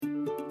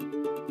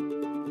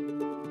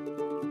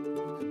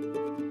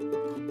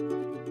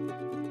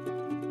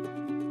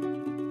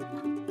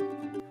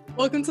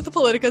Welcome to the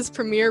Politica's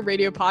premier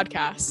radio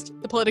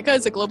podcast. The Politica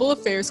is a global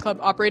affairs club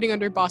operating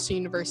under Boston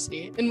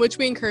University, in which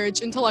we encourage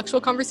intellectual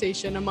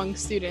conversation among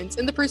students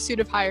in the pursuit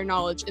of higher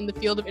knowledge in the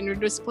field of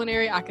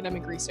interdisciplinary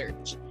academic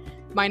research.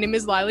 My name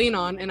is Laila,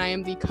 Inan, and I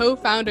am the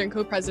co-founder and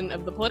co-president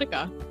of the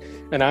Politica.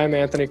 And I'm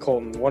Anthony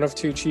Kolton, one of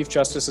two Chief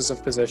Justices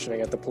of Positioning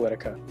at the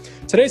Politica.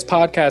 Today's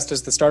podcast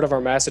is the start of our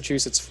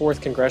Massachusetts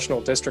 4th Congressional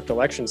District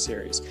Election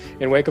Series.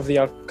 In wake of the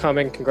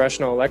upcoming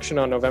congressional election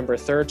on November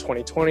 3rd,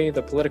 2020,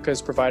 the Politica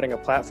is providing a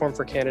platform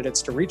for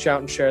candidates to reach out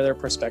and share their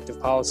prospective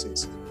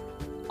policies.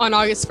 On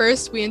August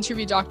 1st, we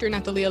interviewed Dr.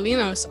 Natalia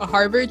Linos, a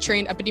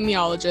Harvard-trained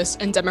epidemiologist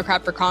and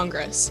Democrat for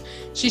Congress.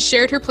 She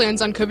shared her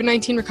plans on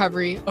COVID-19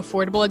 recovery,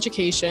 affordable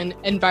education,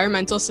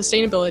 environmental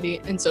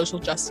sustainability, and social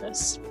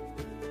justice.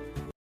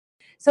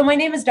 So my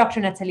name is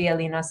Dr. Natalia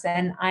Linos,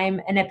 and I'm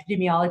an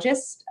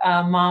epidemiologist,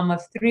 a mom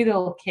of 3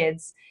 little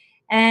kids,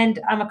 and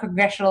I'm a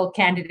congressional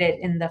candidate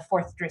in the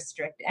 4th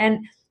District.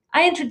 And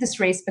I entered this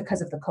race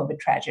because of the COVID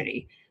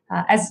tragedy.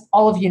 As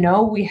all of you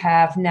know, we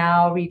have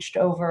now reached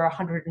over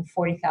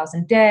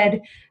 140,000 dead,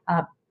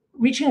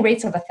 reaching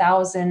rates of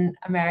 1,000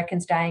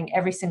 Americans dying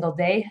every single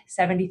day,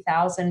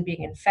 70,000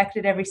 being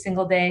infected every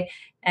single day.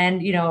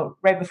 And,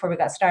 right before we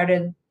got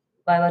started,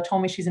 Laila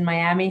told me she's in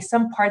Miami.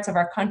 Some parts of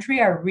our country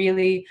are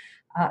really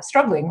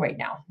struggling right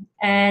now.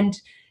 And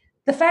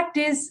the fact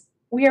is,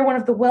 we are one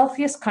of the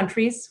wealthiest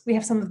countries. We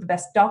have some of the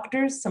best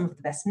doctors, some of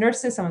the best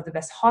nurses, some of the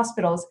best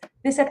hospitals.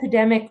 This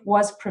epidemic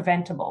was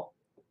preventable.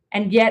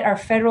 And yet our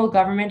federal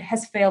government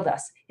has failed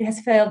us. It has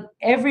failed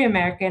every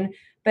American,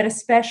 but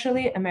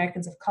especially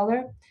Americans of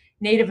color,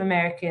 Native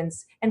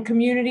Americans, and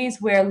communities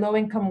where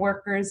low-income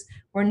workers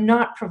were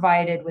not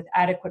provided with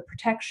adequate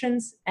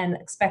protections and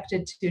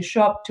expected to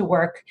show up to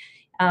work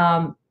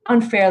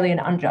unfairly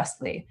and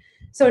unjustly.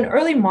 So in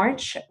early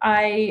March,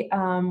 I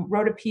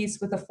wrote a piece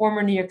with a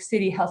former New York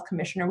City health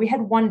commissioner. We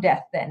had 1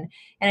 death then.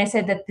 And I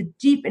said that the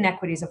deep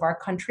inequities of our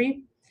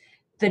country,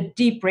 the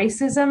deep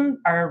racism,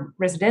 our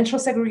residential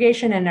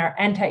segregation, and our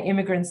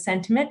anti-immigrant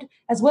sentiment,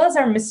 as well as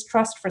our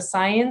mistrust for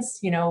science,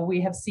 we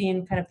have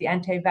seen kind of the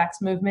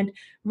anti-vax movement,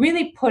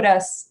 really put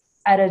us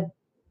at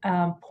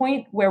a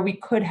point where we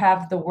could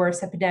have the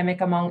worst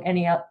epidemic among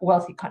any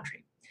wealthy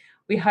country.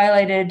 We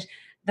highlighted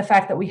the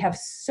fact that we have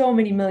so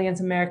many millions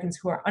of Americans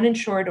who are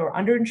uninsured or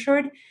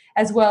underinsured,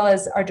 as well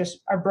as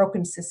our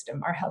broken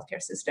system, our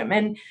healthcare system.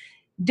 And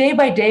day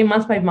by day,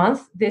 month by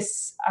month,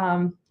 this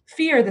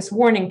fear, this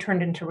warning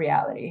turned into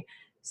reality.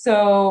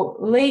 So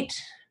late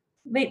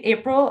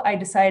April, I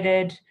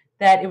decided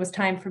that it was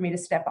time for me to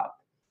step up.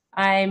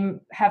 I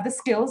have the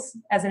skills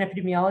as an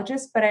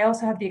epidemiologist, but I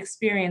also have the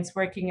experience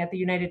working at the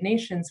United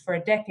Nations for a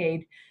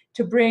decade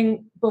to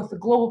bring both the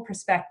global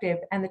perspective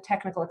and the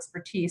technical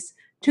expertise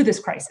to this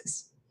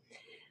crisis.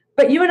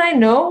 But you and I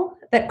know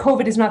that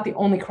COVID is not the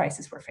only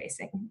crisis we're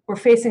facing. We're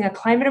facing a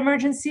climate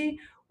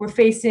emergency. We're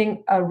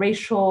facing a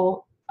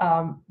racial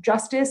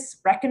justice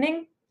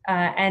reckoning.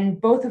 And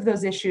both of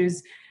those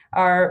issues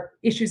are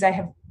issues I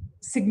have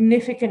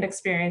significant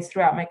experience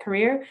throughout my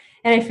career.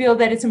 And I feel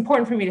that it's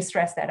important for me to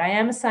stress that. I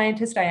am a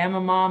scientist, I am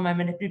a mom, I'm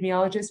an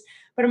epidemiologist,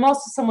 but I'm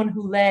also someone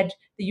who led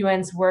the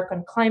UN's work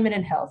on climate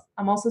and health.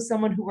 I'm also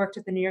someone who worked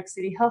at the New York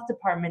City Health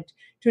Department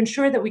to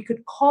ensure that we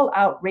could call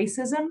out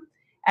racism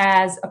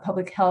as a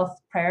public health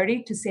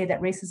priority, to say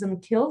that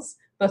racism kills,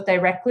 both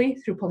directly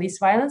through police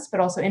violence, but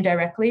also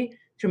indirectly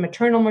through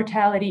maternal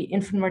mortality,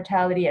 infant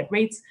mortality at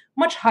rates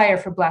much higher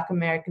for Black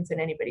Americans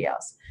than anybody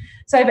else.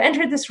 So I've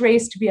entered this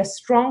race to be a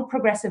strong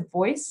progressive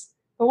voice,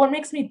 but what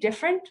makes me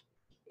different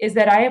is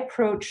that I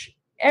approach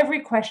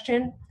every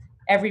question,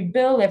 every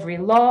bill, every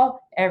law,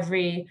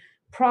 every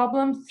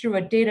problem through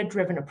a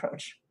data-driven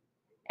approach.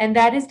 And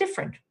that is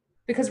different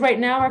because right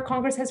now our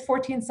Congress has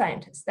 14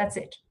 scientists, that's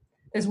it.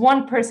 There's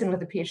 1 person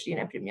with a PhD in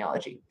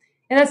epidemiology,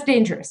 and that's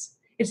dangerous.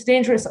 It's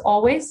dangerous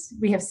always.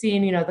 We have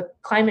seen, the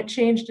climate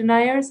change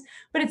deniers,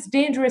 but it's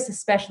dangerous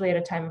especially at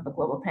a time of a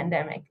global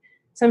pandemic.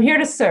 So I'm here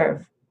to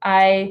serve.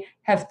 I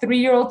have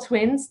 3-year-old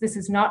twins. This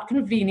is not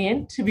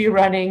convenient to be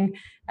running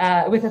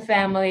with a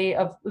family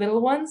of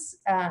little ones.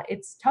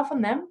 It's tough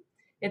on them.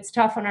 It's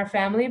tough on our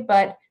family,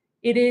 but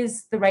it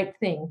is the right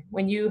thing.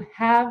 When you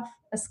have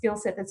a skill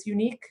set that's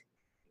unique,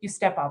 you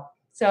step up.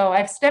 So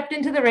I've stepped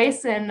into the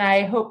race, and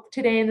I hope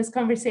today in this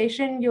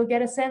conversation, you'll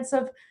get a sense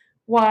of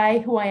why,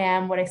 who I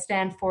am, what I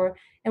stand for,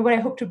 and what I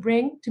hope to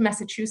bring to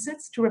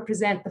Massachusetts to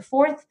represent the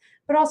 4th,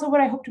 but also what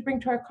I hope to bring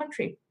to our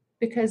country,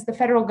 because the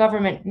federal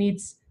government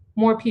needs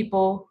more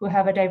people who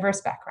have a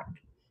diverse background.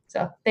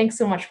 So thanks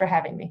so much for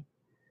having me.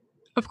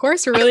 Of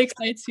course, we're really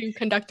excited to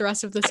conduct the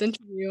rest of this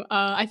interview.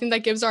 I think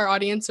that gives our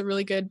audience a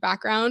really good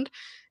background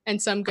and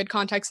some good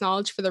context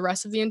knowledge for the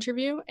rest of the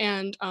interview.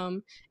 And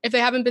if they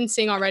haven't been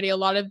seeing already, a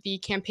lot of the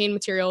campaign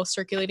material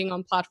circulating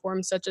on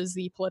platforms such as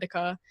the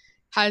Politica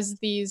has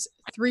these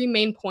 3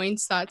 main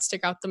points that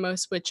stick out the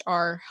most, which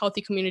are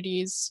healthy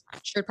communities,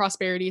 shared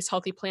prosperities,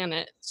 healthy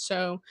planet.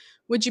 So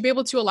would you be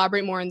able to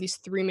elaborate more on these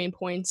 3 main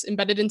points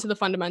embedded into the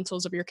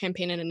fundamentals of your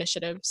campaign and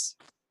initiatives?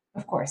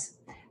 Of course.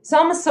 So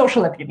I'm a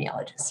social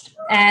epidemiologist.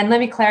 And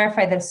let me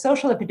clarify that a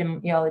social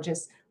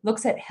epidemiologist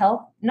looks at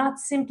health not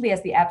simply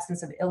as the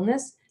absence of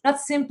illness, not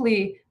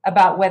simply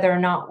about whether or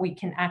not we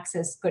can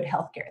access good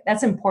healthcare.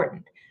 That's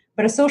important.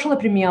 But a social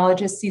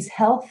epidemiologist sees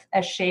health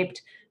as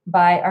shaped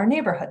by our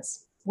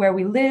neighborhoods, where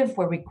we live,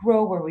 where we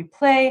grow, where we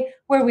play,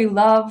 where we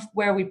love,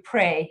 where we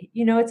pray.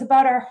 It's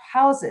about our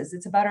houses,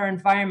 it's about our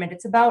environment,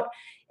 it's about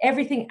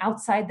everything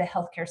outside the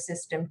healthcare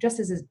system, just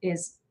as it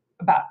is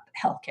about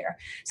healthcare.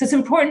 So it's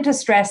important to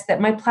stress that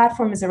my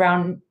platform is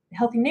around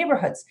healthy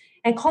neighborhoods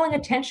and calling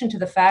attention to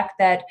the fact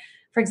that,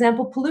 for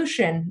example,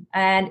 pollution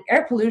and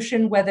air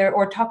pollution,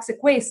 or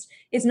toxic waste,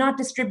 is not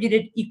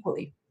distributed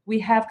equally. We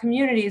have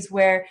communities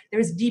where there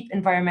is deep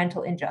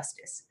environmental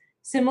injustice.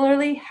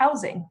 Similarly,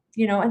 housing,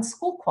 and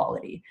school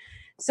quality.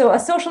 So a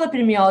social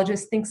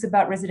epidemiologist thinks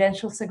about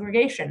residential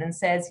segregation and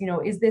says,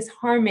 is this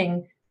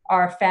harming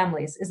our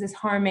families? Is this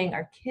harming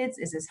our kids?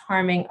 Is this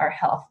harming our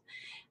health?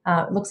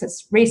 It looks at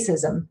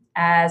racism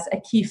as a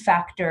key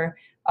factor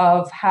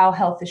of how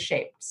health is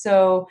shaped.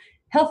 So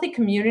healthy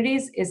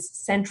communities is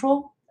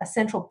a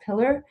central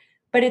pillar,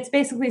 but it's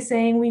basically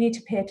saying we need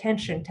to pay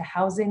attention to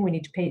housing, we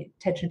need to pay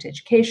attention to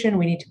education,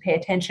 we need to pay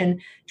attention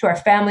to our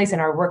families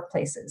and our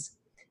workplaces.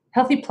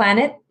 Healthy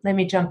Planet, let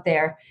me jump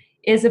there,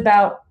 is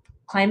about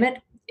climate.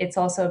 It's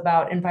also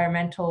about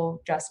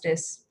environmental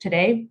justice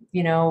today,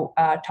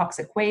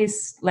 toxic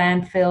waste,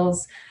 landfills,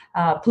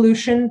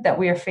 pollution that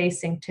we are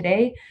facing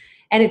today.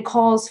 And it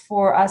calls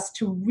for us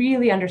to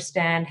really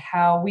understand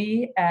how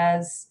we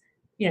as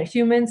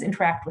humans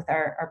interact with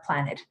our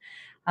planet.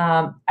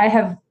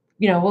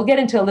 We'll get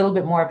into a little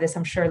bit more of this,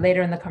 I'm sure,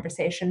 later in the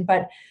conversation,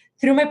 but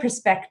through my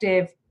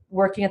perspective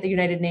working at the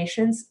United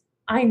Nations,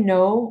 I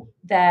know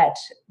that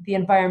the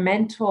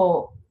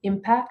environmental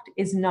impact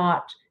is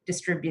not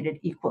distributed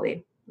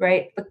equally,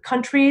 right? The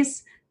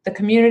countries, the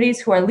communities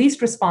who are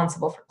least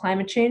responsible for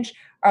climate change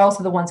are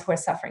also the ones who are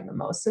suffering the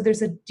most. So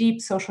there's a deep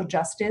social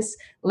justice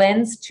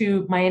lens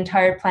to my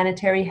entire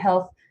planetary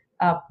health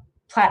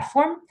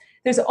platform.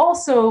 There's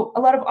also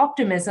a lot of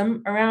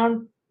optimism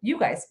around you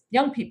guys,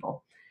 young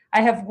people.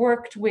 I have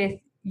worked with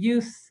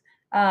youth,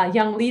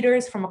 young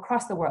leaders from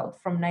across the world,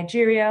 from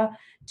Nigeria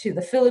to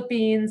the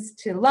Philippines,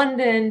 to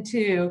London,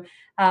 to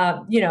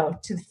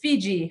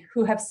Fiji,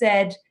 who have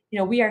said,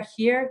 we are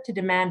here to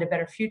demand a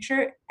better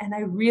future. And I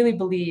really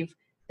believe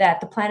that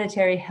the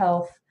planetary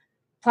health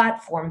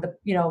platform,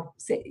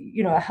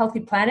 a healthy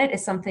planet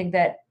is something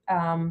that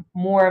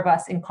more of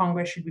us in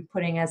Congress should be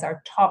putting as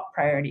our top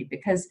priority,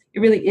 because it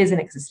really is an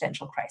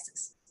existential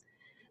crisis.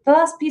 The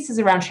last piece is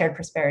around shared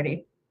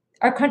prosperity.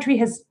 Our country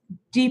has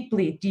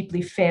deeply,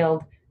 deeply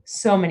failed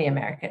so many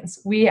Americans.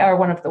 We are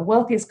one of the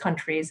wealthiest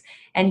countries,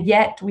 and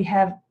yet we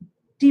have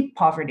deep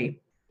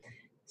poverty.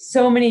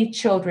 So many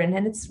children,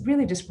 and it's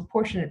really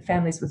disproportionate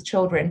families with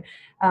children,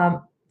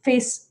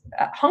 face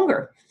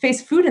hunger,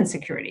 face food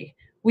insecurity.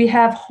 We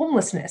have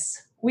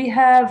homelessness. We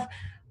have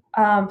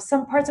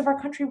some parts of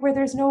our country where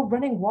there's no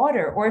running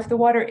water, or if the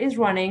water is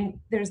running,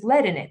 there's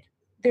lead in it.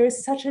 There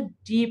is such a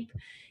deep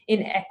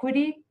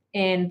inequity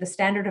in the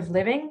standard of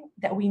living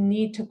that we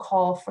need to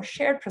call for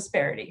shared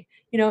prosperity.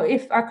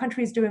 If our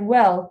country is doing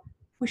well,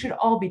 we should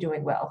all be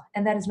doing well.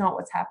 And that is not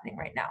what's happening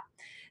right now.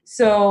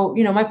 So,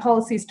 my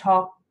policies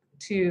talk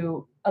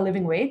to a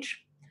living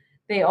wage.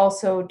 They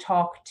also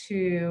talk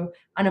to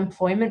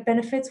unemployment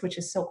benefits, which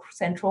is so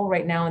central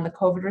right now in the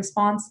COVID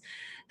response.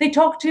 They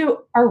talk to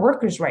our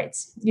workers'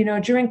 rights.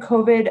 During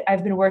COVID,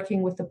 I've been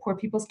working with the Poor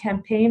People's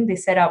Campaign. They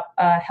set up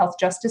a Health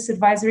Justice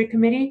Advisory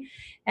Committee.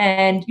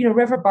 And,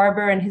 Reverend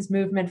Barber and his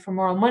movement for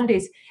Moral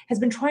Mondays has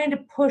been trying to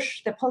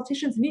push that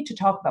politicians need to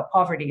talk about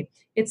poverty.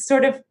 It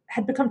sort of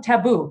had become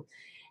taboo.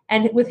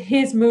 And with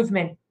his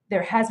movement,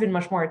 there has been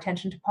much more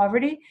attention to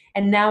poverty.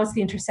 And now it's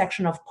the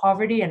intersection of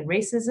poverty and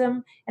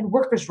racism and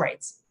workers'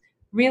 rights.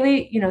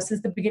 Really,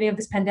 since the beginning of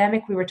this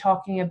pandemic, we were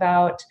talking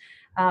about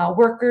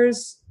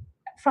workers,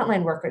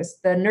 frontline workers,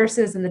 the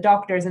nurses and the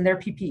doctors and their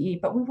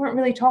PPE, but we weren't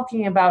really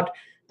talking about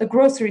the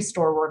grocery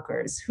store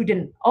workers who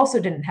didn't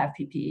have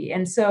PPE.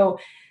 And so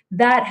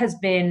that has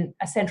been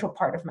a central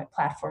part of my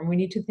platform. We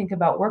need to think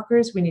about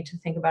workers. We need to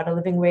think about a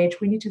living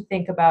wage. We need to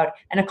think about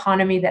an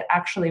economy that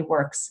actually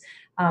works.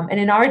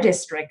 And in our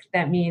district,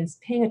 that means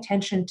paying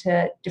attention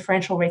to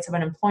differential rates of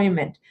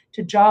unemployment,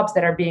 to jobs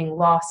that are being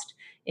lost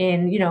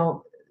in,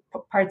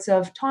 parts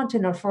of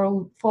Taunton or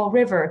Fall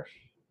River.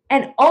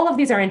 And all of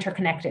these are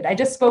interconnected. I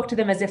just spoke to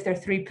them as if they're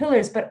three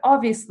pillars, but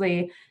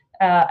obviously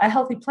a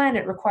healthy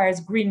planet requires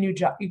green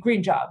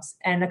jobs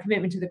and a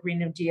commitment to the Green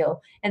New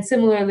Deal. And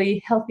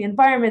similarly, healthy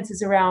environments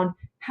is around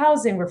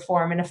housing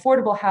reform, and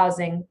affordable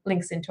housing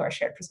links into our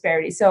shared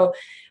prosperity. So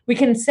we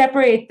can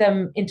separate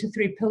them into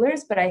three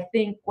pillars, but I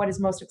think what is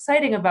most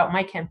exciting about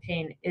my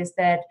campaign is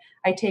that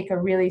I take a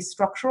really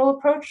structural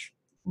approach,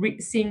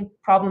 seeing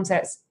problems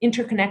as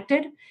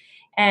interconnected,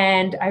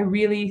 and I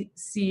really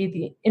see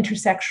the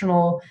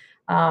intersectional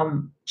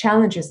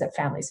challenges that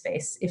families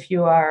face. If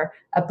you are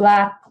a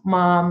Black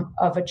mom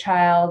of a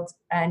child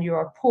and you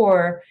are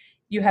poor,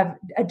 you have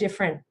a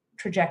different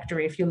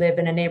trajectory if you live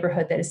in a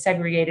neighborhood that is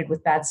segregated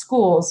with bad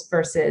schools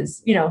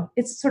versus,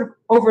 it's sort of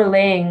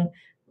overlaying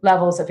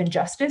levels of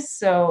injustice.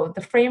 So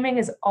the framing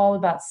is all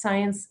about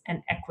science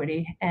and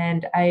equity,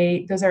 and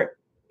those are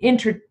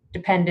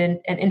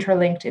interdependent and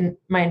interlinked in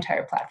my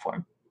entire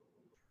platform.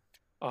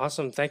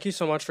 Awesome. Thank you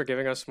so much for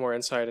giving us more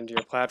insight into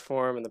your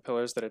platform and the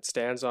pillars that it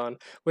stands on.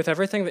 With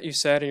everything that you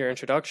said in your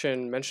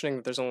introduction, mentioning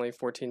that there's only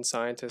 14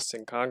 scientists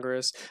in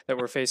Congress, that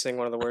we're facing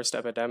one of the worst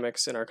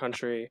epidemics in our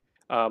country,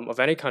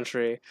 of any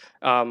country,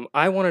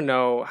 I want to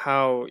know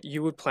how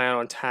you would plan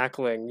on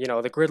tackling,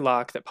 the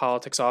gridlock that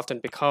politics often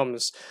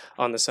becomes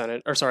on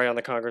the on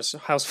the Congress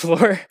House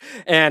floor,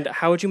 and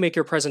how would you make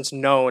your presence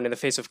known in the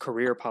face of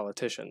career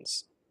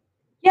politicians?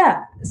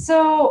 Yeah,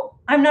 so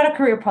I'm not a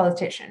career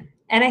politician.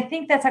 And I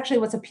think that's actually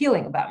what's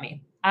appealing about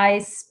me. I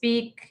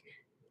speak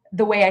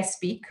the way I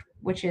speak,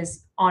 which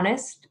is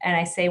honest, and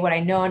I say what I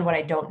know and what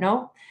I don't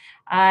know.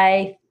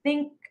 I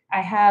think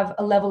I have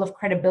a level of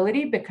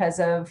credibility because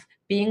of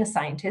being a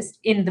scientist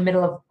in the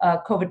middle of a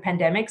COVID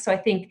pandemic. So I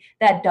think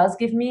that does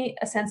give me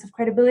a sense of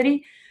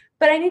credibility.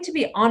 But I need to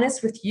be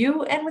honest with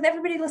you and with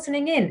everybody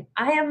listening in.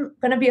 I am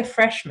going to be a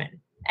freshman,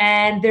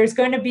 and there's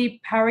going to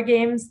be power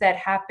games that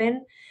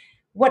happen.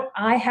 What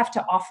I have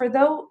to offer,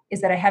 though,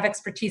 is that I have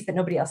expertise that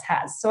nobody else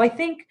has. So I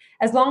think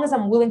as long as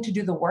I'm willing to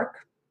do the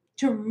work,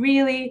 to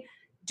really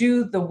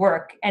do the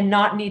work and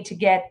not need to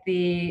get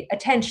the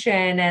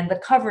attention and the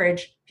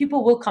coverage,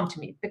 people will come to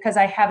me because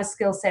I have a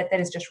skill set that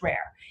is just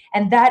rare.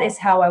 And that is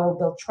how I will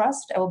build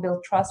trust. I will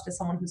build trust as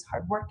someone who's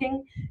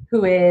hardworking,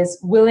 who is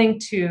willing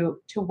to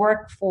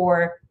work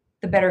for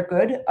the better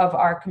good of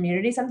our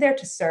communities. I'm there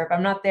to serve.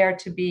 I'm not there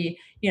to be,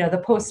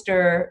 the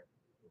poster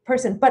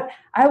person, but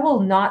I will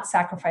not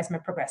sacrifice my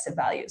progressive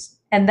values.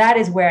 And that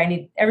is where I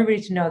need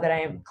everybody to know that I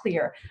am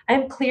clear. I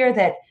am clear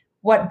that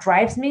what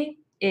drives me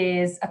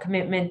is a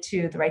commitment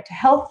to the right to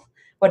health.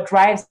 What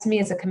drives me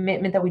is a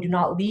commitment that we do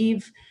not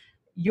leave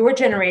your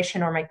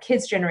generation or my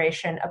kids'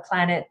 generation a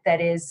planet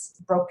that is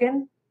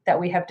broken, that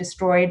we have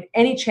destroyed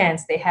any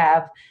chance they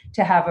have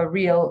to have a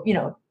real,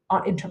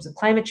 in terms of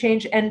climate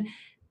change.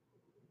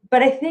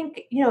 But I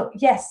think,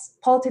 yes,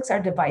 politics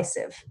are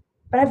divisive.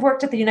 But I've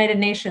worked at the United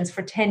Nations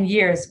for 10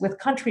 years with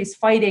countries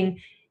fighting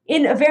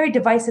in a very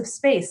divisive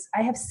space.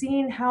 I have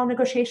seen how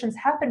negotiations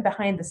happen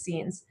behind the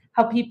scenes,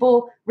 how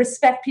people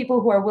respect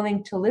people who are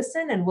willing to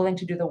listen and willing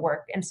to do the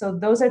work. And so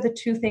those are the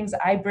two things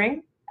I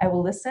bring. I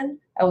will listen,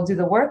 I will do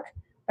the work,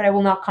 but I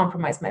will not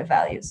compromise my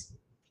values.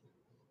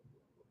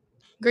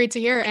 Great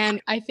to hear.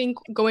 And I think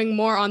going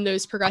more on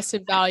those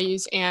progressive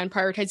values and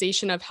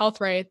prioritization of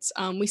health rights,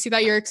 we see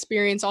that your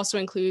experience also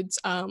includes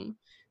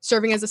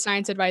serving as a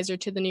science advisor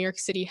to the New York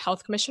City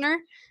Health Commissioner.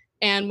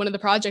 And one of the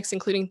projects,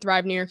 including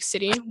Thrive New York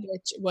City,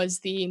 which was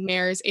the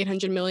mayor's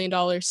 $800 million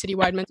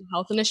citywide mental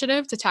health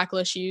initiative to tackle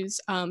issues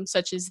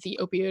such as the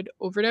opioid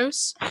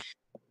overdose.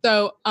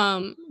 So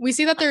we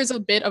see that there's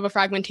a bit of a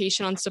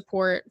fragmentation on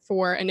support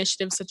for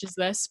initiatives such as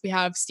this. We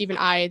have Stephen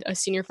Ide, a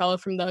senior fellow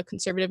from the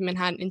Conservative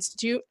Manhattan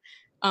Institute,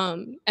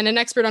 and an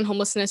expert on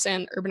homelessness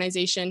and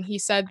urbanization. He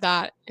said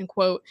that, and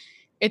quote,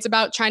 "It's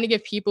about trying to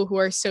give people who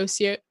are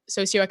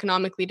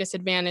socioeconomically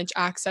disadvantaged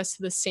access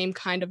to the same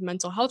kind of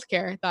mental health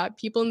care that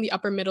people in the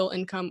upper middle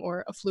income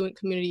or affluent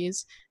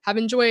communities have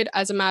enjoyed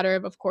as a matter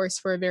of course,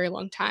 for a very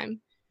long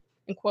time,"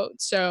 end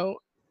quote.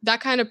 So that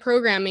kind of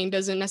programming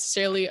doesn't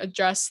necessarily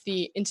address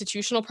the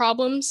institutional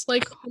problems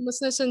like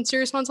homelessness and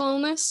serious mental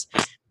illness,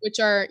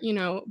 which are,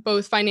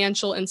 both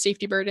financial and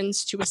safety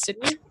burdens to a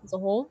city as a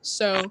whole.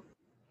 So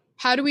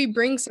how do we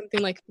bring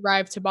something like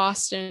Thrive to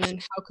Boston, and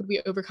how could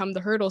we overcome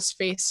the hurdles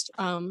faced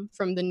from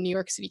the New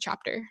York City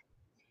chapter?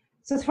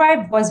 So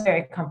Thrive was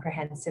very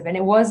comprehensive, and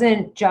it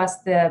wasn't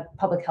just the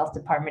public health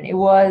department. It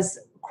was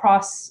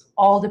across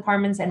all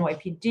departments,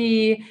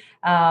 NYPD,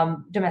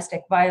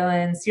 domestic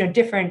violence,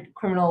 different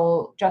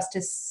criminal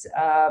justice,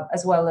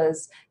 as well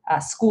as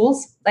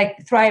schools.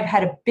 Like Thrive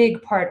had a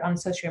big part on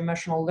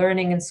socio-emotional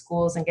learning in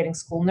schools and getting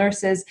school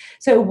nurses.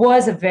 So it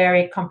was a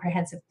very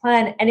comprehensive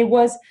plan, and it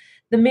was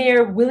the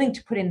mayor willing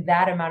to put in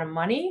that amount of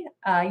money.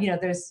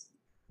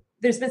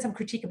 There's been some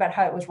critique about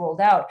how it was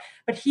rolled out,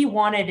 but he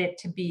wanted it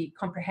to be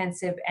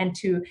comprehensive and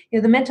to,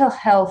 the mental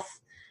health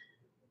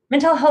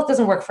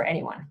doesn't work for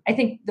anyone. I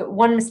think the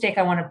one mistake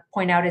I want to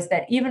point out is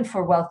that even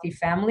for wealthy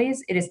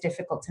families, it is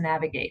difficult to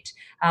navigate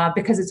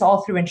because it's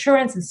all through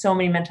insurance, and so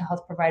many mental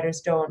health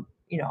providers don't,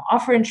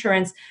 offer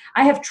insurance.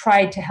 I have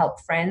tried to help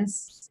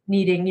friends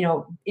needing,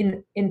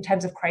 in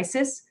times of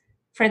crisis,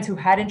 friends who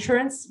had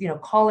insurance,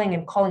 calling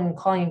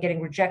and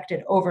getting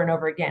rejected over and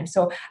over again.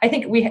 So I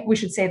think we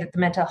should say that the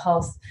mental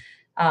health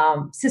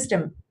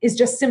system is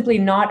just simply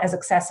not as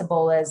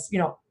accessible as,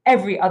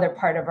 every other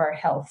part of our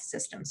health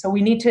system. So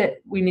we need to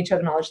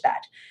acknowledge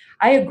that.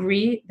 I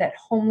agree that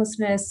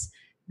homelessness,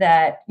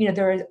 that,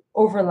 there are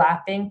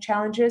overlapping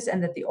challenges,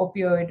 and that the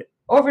opioid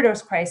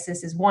overdose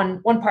crisis is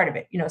one part of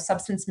it.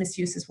 Substance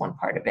misuse is one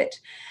part of it.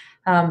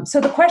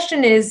 So the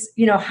question is,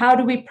 how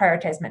do we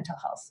prioritize mental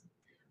health?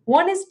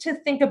 One is to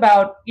think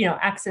about,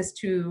 access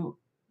to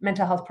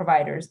mental health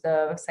providers,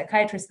 the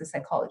psychiatrists, the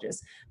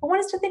psychologists. But one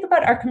is to think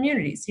about our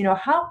communities.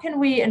 How can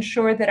we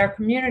ensure that our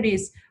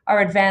communities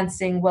are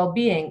advancing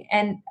well-being?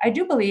 And I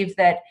do believe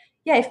that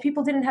yeah, if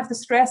people didn't have the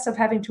stress of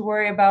having to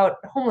worry about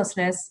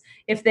homelessness,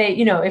 if they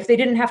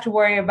didn't have to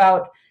worry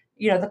about,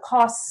 the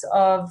costs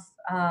of,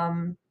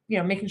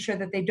 making sure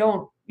that they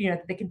don't,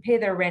 that they can pay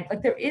their rent.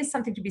 Like, there is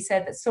something to be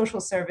said that social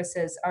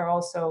services are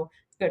also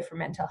good for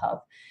mental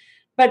health.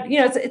 But,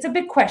 it's a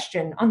big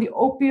question. On the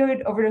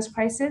opioid overdose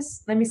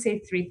crisis, let me say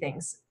three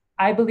things.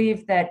 I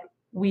believe that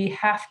we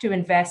have to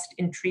invest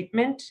in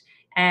treatment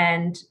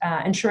and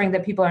ensuring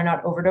that people are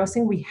not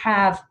overdosing. We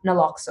have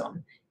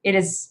naloxone. It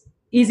is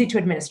easy to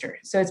administer.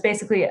 So it's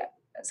basically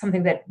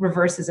something that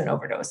reverses an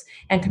overdose,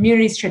 and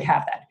communities should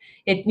have that.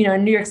 In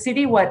New York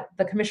City, what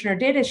the commissioner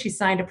did is she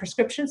signed a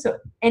prescription so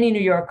any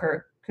New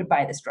Yorker could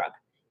buy this drug.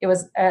 It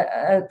was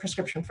a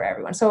prescription for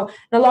everyone. So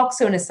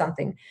naloxone is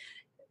something.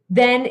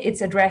 Then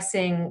it's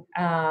addressing,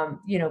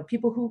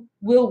 people who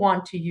will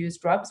want to use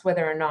drugs,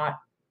 whether or not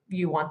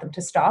you want them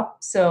to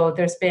stop. So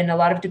there's been a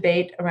lot of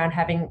debate around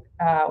having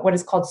what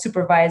is called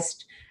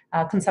supervised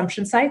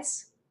consumption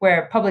sites,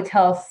 where public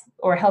health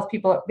or health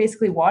people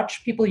basically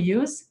watch people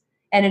use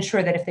and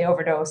ensure that if they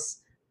overdose,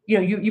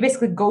 you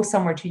basically go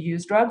somewhere to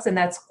use drugs. And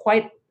that's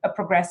quite a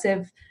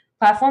progressive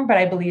platform, but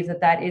I believe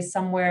that is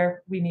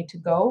somewhere we need to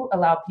go,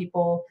 allow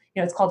people,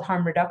 it's called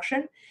harm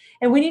reduction.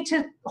 And we need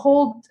to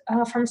hold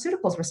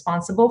pharmaceuticals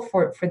responsible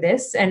for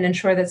this and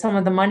ensure that some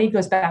of the money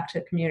goes back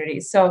to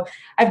communities. So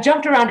I've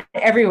jumped around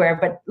everywhere,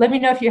 but let me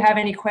know if you have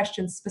any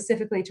questions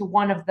specifically to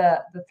one of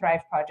the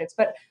Thrive projects.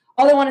 But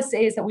all I want to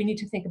say is that we need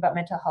to think about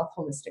mental health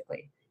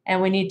holistically,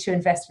 and we need to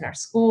invest in our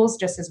schools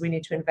just as we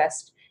need to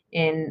invest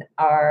in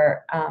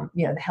our,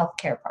 the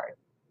healthcare part.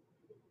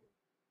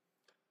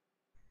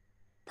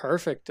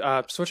 Perfect.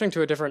 Switching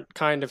to a different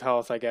kind of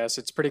health, I guess,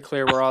 it's pretty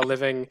clear we're all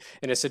living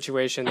in a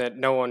situation that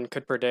no one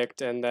could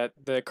predict, and that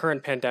the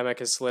current pandemic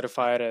has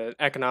solidified an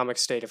economic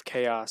state of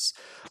chaos.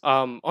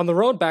 On the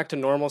road back to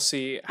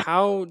normalcy,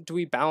 how do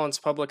we balance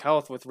public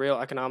health with real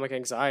economic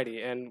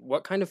anxiety, and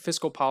what kind of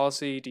fiscal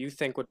policy do you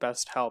think would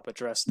best help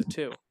address the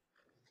two?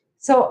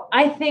 So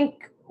I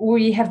think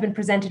we have been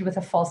presented with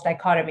a false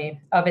dichotomy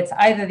of it's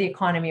either the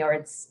economy or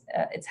it's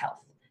health.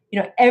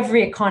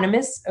 Every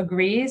economist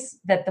agrees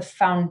that the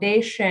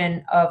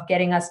foundation of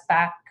getting us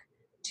back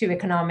to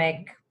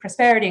economic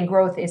prosperity and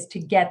growth is to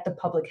get the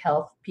public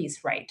health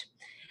piece right.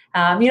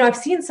 I've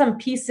seen some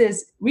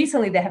pieces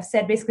recently that have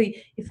said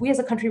basically, if we as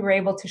a country were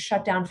able to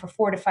shut down for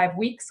 4 to 5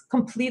 weeks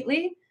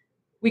completely,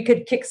 we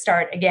could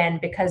kickstart again,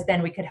 because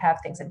then we could have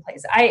things in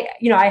place. I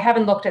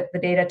haven't looked at the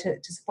data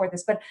to support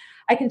this, but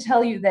I can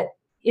tell you that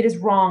it is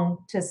wrong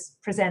to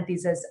present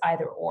these as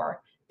either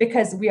or,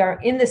 because we are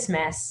in this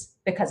mess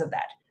because of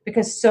that.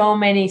 Because so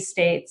many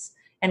states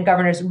and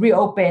governors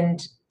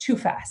reopened too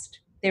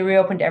fast. They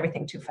reopened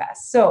everything too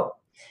fast. So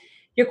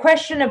your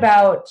question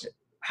about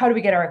how do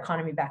we get our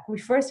economy back? We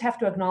first have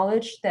to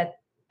acknowledge that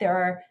there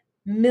are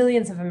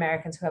millions of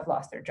Americans who have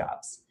lost their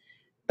jobs.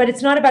 But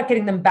it's not about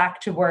getting them back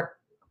to work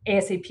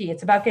ASAP.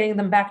 It's about getting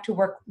them back to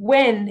work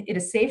when it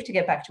is safe to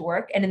get back to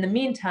work. And in the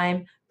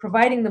meantime,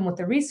 providing them with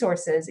the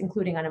resources,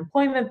 including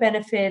unemployment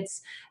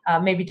benefits,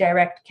 maybe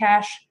direct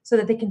cash, so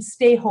that they can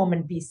stay home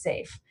and be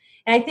safe.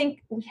 And I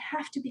think we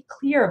have to be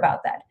clear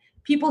about that.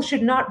 People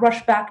should not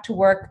rush back to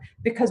work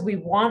because we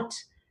want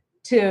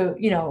to,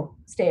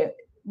 stay,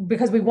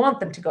 because we want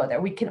them to go there.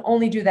 We can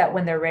only do that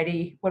when they're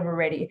ready, when we're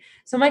ready.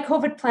 So my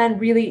COVID plan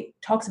really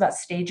talks about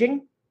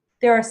staging.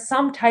 There are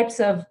some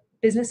types of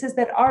businesses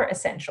that are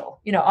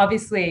essential.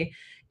 Obviously,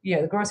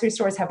 the grocery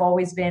stores have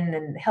always been,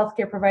 and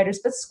healthcare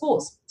providers, but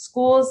schools,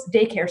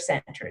 daycare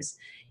centers.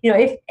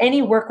 If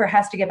any worker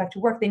has to get back to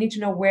work, they need to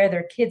know where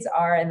their kids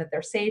are and that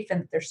they're safe and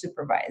that they're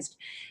supervised.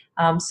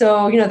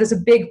 So there's a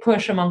big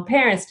push among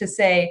parents to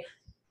say,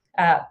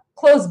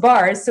 close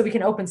bars so we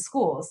can open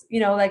schools.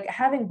 Like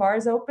having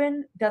bars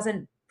open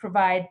doesn't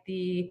provide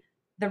the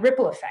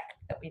ripple effect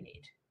that we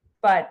need,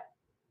 but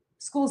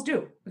schools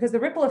do, because the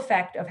ripple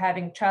effect of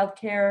having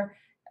childcare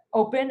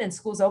open and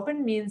schools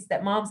open means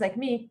that moms like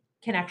me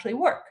can actually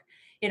work.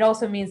 It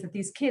also means that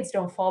these kids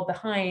don't fall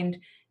behind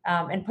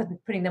and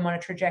putting them on a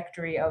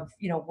trajectory of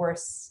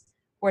worse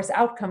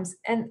outcomes.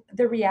 And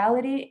the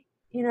reality,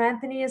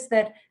 Anthony, is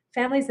that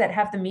families that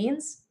have the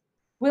means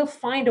will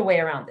find a way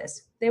around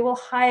this. They will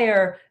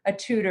hire a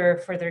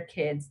tutor for their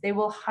kids. They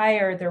will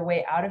hire their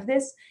way out of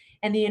this.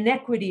 And the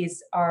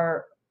inequities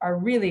are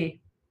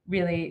really,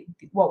 really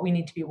what we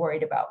need to be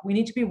worried about. We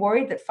need to be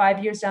worried that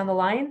 5 years down the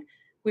line,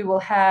 we will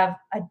have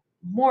a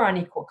more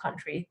unequal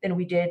country than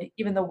we did,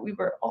 even though we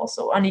were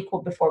also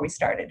unequal before we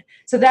started.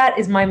 So that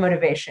is my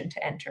motivation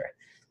to enter.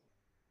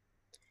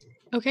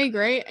 Okay,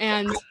 great.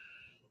 And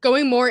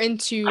going more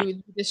into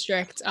the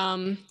district,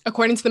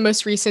 according to the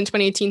most recent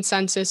 2018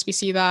 census, we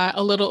see that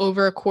a little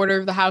over a quarter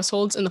of the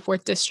households in the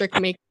 4th district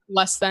make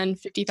less than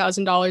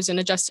 $50,000 in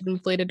adjusted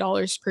inflated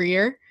dollars per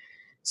year.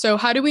 So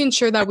how do we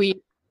ensure that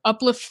we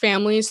uplift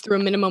families through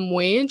a minimum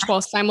wage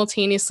while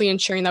simultaneously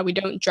ensuring that we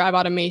don't drive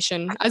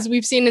automation, as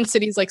we've seen in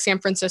cities like San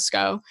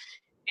Francisco,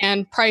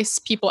 and price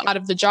people out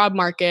of the job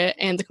market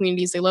and the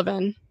communities they live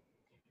in?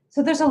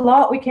 So there's a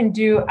lot we can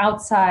do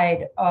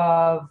outside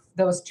of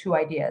those two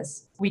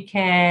ideas. We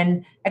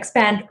can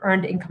expand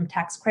earned income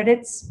tax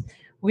credits.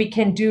 We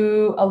can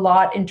do a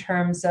lot in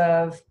terms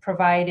of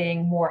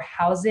providing more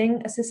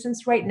housing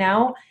assistance right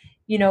now.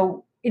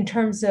 In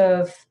terms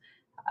of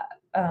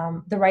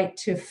the right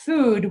to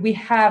food, we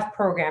have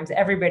programs.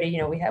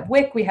 Everybody, we have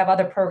WIC, we have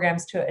other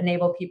programs to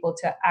enable people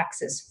to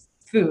access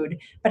food,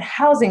 but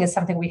housing is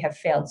something we have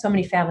failed. So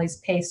many families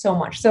pay so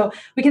much. So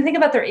we can think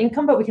about their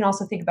income, but we can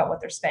also think about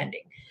what they're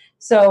spending.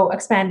 So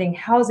expanding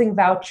housing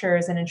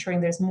vouchers and ensuring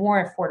there's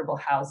more affordable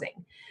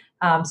housing,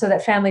 so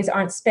that families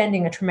aren't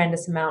spending a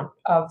tremendous amount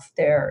of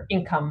their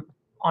income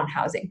on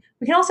housing.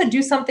 We can also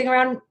do something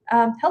around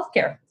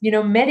healthcare.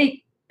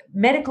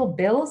 Medical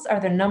bills are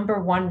the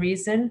number one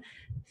reason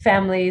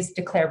families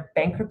declare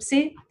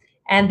bankruptcy,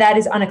 and that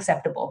is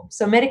unacceptable.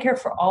 So Medicare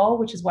for all,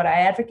 which is what I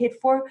advocate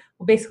for,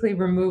 will basically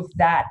remove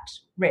that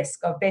risk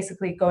of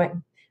basically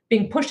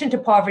being pushed into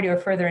poverty or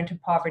further into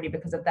poverty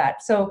because of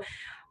that. So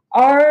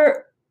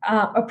our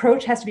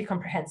approach has to be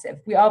comprehensive.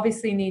 We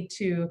obviously need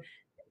to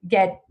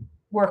get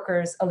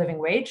workers a living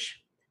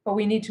wage, but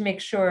we need to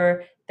make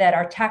sure that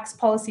our tax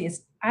policy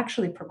is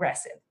actually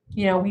progressive.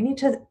 We need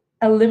to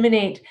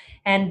eliminate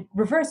and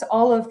reverse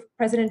all of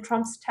President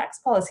Trump's tax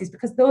policies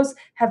because those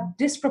have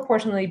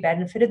disproportionately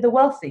benefited the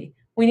wealthy.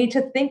 We need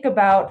to think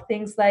about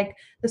things like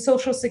the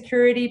Social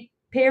Security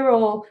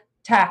payroll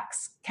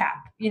tax cap,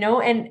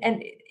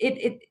 and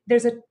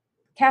there's a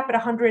cap at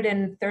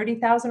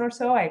 130,000 or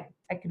so. I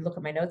could look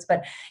at my notes,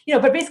 but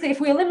basically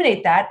if we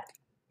eliminate that,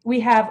 we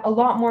have a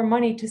lot more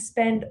money to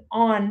spend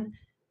on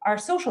our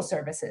social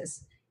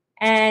services.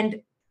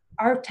 And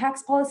our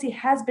tax policy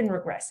has been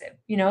regressive.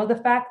 The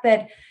fact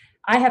that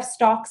I have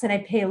stocks and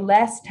I pay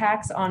less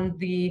tax on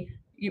the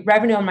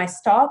revenue on my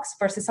stocks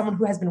versus someone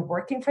who has been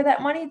working for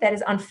that money, that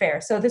is unfair.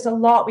 So there's a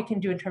lot we can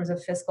do in terms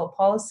of fiscal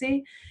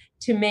policy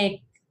to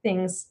make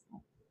things,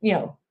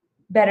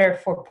 better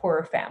for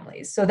poorer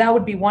families. So that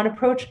would be one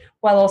approach,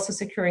 while also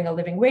securing a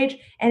living wage.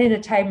 And in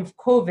a time of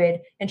COVID,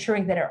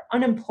 ensuring that our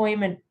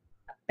unemployment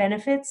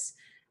benefits,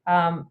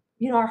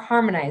 are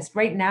harmonized.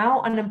 Right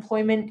now,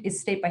 unemployment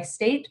is state by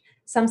state.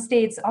 Some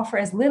states offer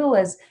as little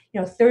as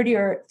 30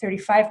 or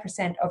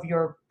 35% of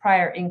your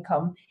prior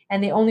income,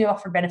 and they only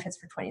offer benefits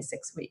for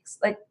 26 weeks.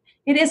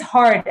 It is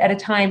hard at a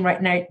time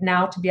right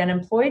now to be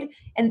unemployed,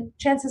 and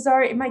chances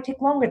are it might take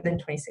longer than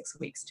 26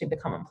 weeks to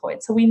become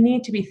employed. So we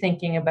need to be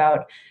thinking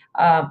about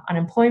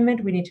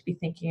unemployment. We need to be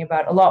thinking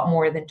about a lot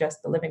more than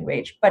just the living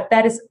wage, but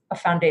that is a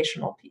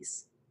foundational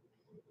piece.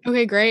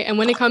 Okay, great. And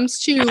when it comes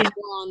to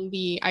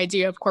the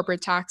idea of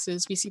corporate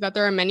taxes, we see that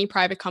there are many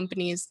private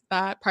companies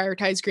that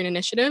prioritize green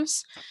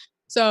initiatives.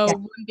 So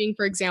one being,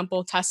 for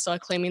example, Tesla,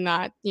 claiming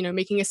that,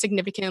 making a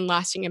significant and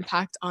lasting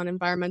impact on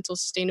environmental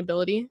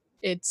sustainability,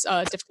 it's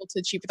difficult to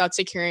achieve without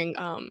securing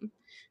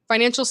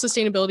financial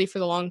sustainability for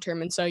the long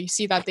term. And so you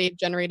see that they've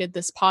generated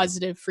this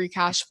positive free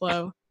cash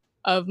flow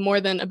of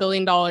more than $1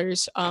 billion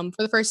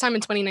for the first time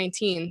in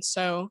 2019.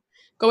 So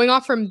going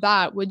off from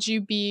that, would you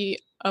be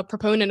a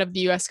proponent of the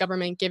US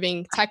government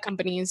giving tech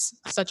companies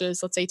such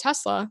as, let's say,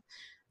 Tesla,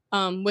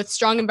 with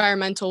strong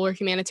environmental or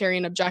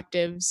humanitarian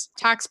objectives,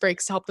 tax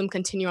breaks to help them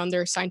continue on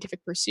their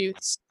scientific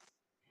pursuits?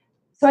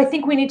 So I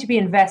think we need to be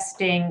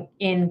investing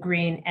in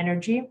green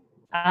energy.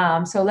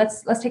 So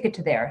let's take it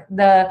to there.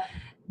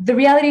 The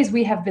reality is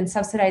we have been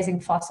subsidizing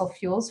fossil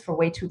fuels for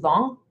way too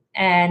long,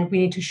 and we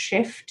need to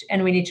shift,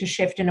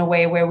 in a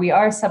way where we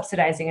are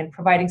subsidizing and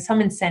providing some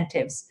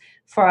incentives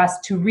for us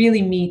to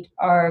really meet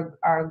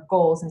our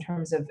goals in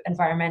terms of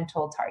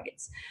environmental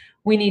targets.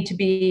 We need to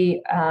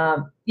be,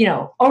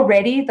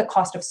 already the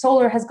cost of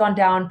solar has gone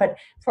down, but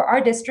for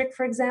our district,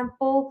 for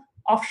example,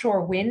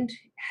 offshore wind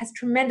has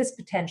tremendous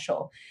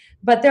potential.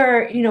 But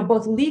there are,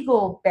 both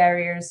legal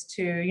barriers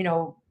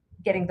to,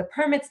 getting the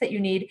permits that you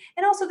need,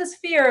 and also this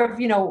fear of,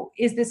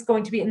 is this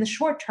going to be in the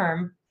short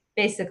term,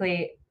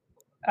 basically,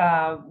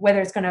 whether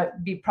it's going to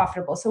be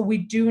profitable. So we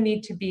do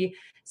need to be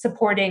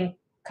supporting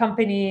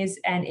companies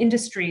and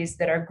industries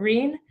that are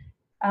green,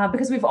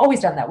 because we've always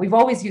done that. We've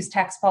always used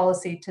tax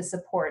policy to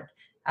support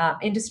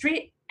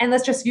industry, and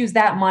let's just use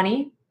that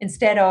money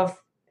instead of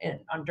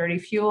on dirty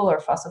fuel or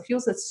fossil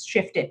fuels. Let's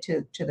shift it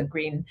to the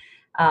green,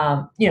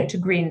 to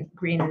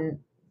green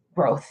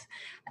growth.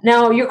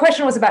 Now, your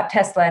question was about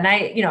Tesla, and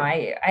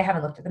I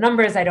haven't looked at the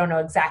numbers. I don't know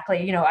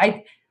exactly.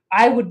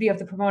 I would be of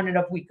the proponent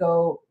of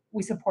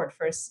we support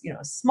first,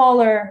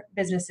 smaller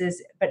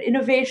businesses, but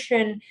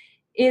innovation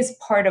is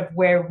part of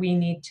where we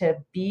need to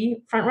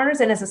be front runners.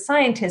 And as a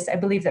scientist, I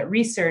believe that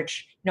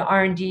research,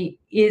 R&D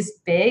is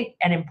big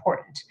and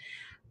important.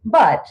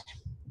 But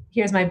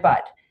here's my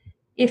but.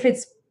 If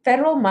it's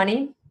federal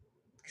money,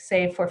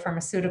 say for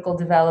pharmaceutical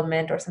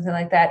development or something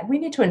like that, we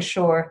need to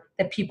ensure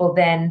that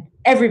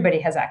everybody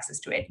has access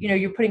to it.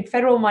 You're putting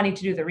federal money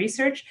to do the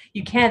research.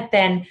 You can't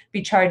then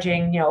be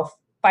charging,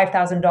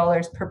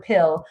 $5,000 per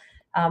pill,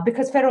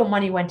 because federal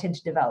money went in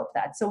to develop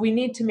that. So we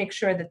need to make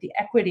sure that the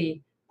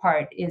equity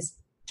part is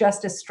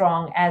just as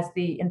strong as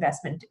the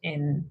investment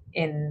in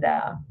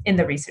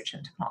the research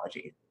and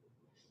technology.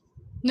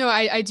 No,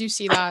 I do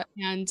see that.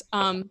 And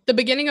the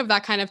beginning of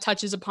that kind of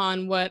touches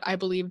upon what I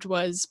believed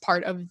was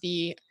part of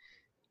the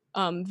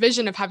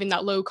vision of having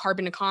that low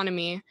carbon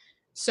economy.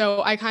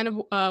 So I kind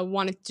of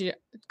wanted to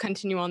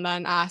continue on that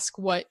and ask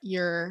what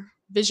your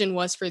vision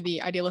was for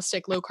the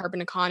idealistic low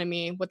carbon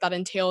economy, what that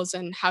entails,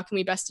 and how can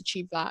we best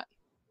achieve that?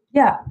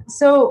 Yeah.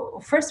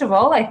 So first of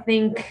all, I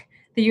think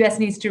the US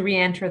needs to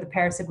re-enter the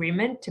Paris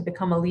Agreement to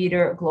become a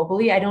leader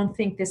globally. I don't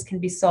think this can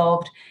be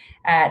solved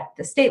at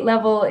the state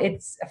level.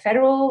 It's a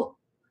federal,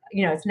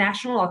 it's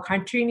national. Our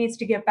country needs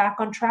to get back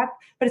on track,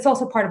 but it's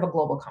also part of a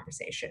global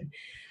conversation.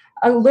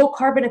 A low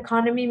carbon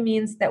economy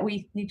means that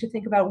we need to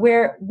think about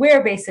where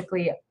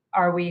basically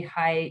are we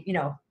high,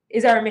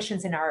 is our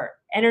emissions in our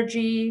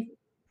energy,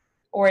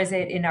 or is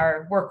it in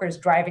our workers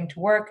driving to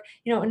work?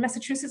 In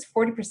Massachusetts,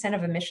 40%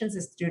 of emissions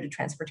is due to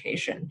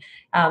transportation.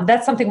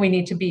 That's something we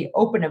need to be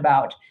open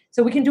about.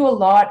 So we can do a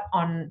lot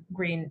on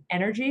green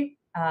energy,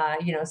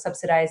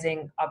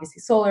 subsidizing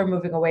obviously solar,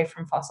 moving away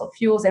from fossil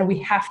fuels, and we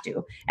have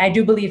to. And I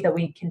do believe that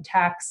we can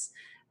tax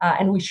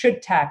and we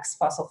should tax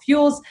fossil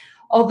fuels.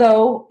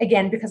 Although,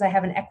 again, because I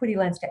have an equity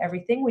lens to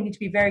everything, we need to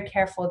be very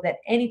careful that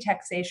any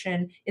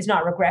taxation is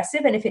not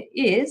regressive. And if it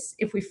is,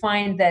 if we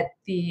find that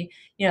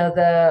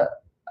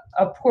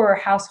a poorer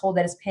household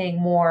that is paying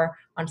more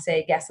on,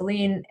 say,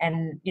 gasoline,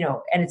 and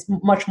it's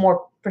much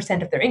more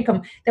percent of their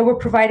income, that we're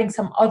providing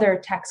some other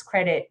tax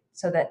credit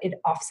so that it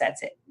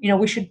offsets it.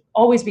 We should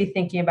always be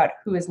thinking about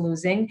who is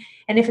losing,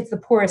 and if it's the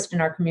poorest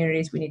in our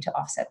communities, we need to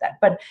offset that.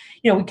 But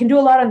we can do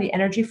a lot on the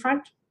energy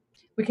front.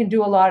 We can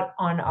do a lot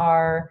on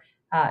our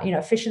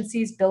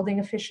efficiencies, building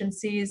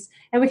efficiencies,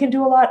 and we can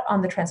do a lot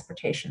on the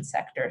transportation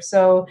sector.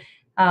 So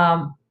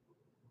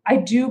I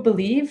do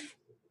believe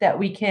that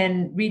we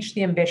can reach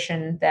the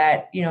ambition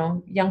that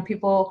young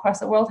people across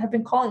the world have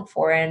been calling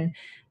for, and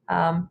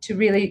to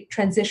really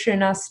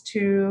transition us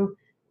to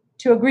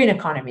a green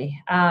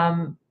economy.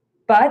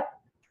 But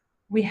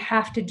we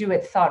have to do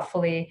it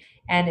thoughtfully,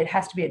 and it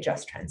has to be a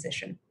just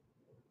transition.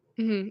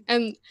 Mm-hmm.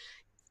 And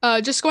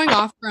just going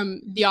off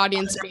from the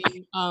audience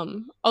being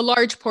a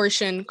large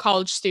portion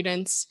college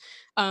students,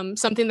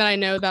 something that I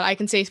know that I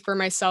can say for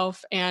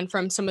myself and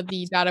from some of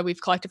the data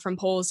we've collected from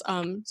polls,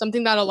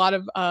 something that a lot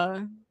of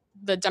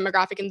the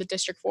demographic in the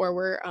District 4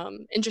 were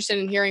interested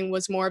in hearing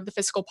was more of the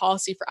fiscal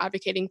policy for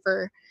advocating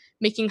for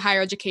making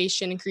higher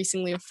education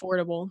increasingly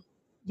affordable.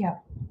 Yeah.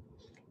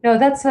 No,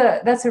 that's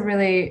a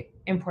really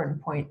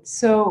important point.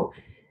 So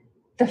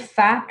the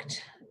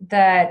fact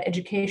that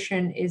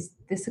education is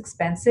this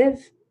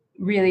expensive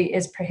really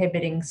is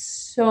prohibiting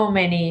so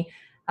many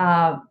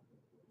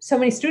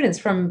students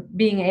from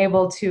being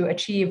able to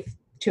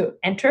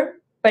enter,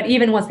 but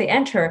even once they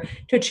enter,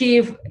 to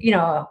achieve,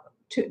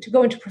 to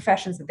go into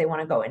professions that they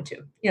want to go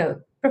into,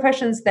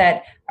 professions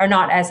that are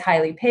not as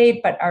highly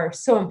paid, but are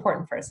so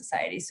important for our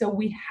society. So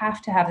we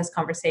have to have this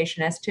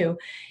conversation as to,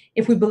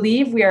 if we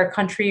believe we are a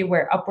country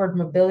where upward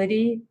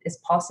mobility is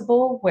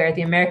possible, where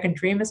the American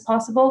dream is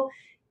possible,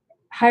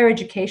 higher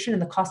education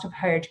and the cost of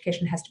higher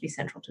education has to be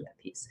central to that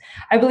piece.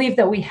 I believe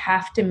that we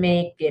have to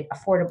make it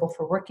affordable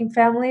for working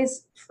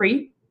families,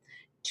 free,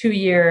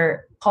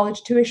 2-year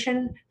college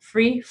tuition,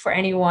 free for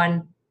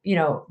anyone,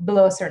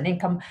 below a certain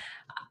income.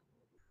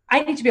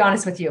 I need to be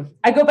honest with you.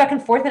 I go back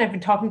and forth, and I've been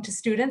talking to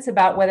students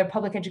about whether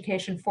public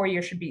education 4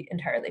 years should be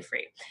entirely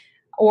free,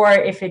 or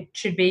if it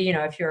should be,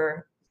 if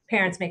your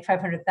parents make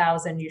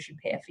 $500,000, you should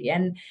pay a fee.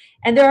 And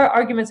there are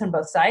arguments on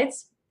both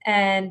sides,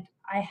 and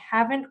I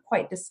haven't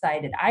quite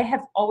decided. I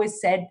have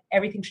always said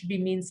everything should be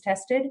means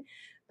tested,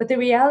 but the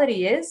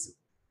reality is,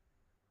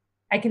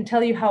 I can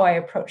tell you how I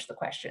approach the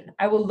question.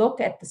 I will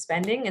look at the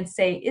spending and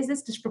say, is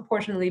this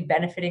disproportionately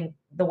benefiting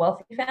the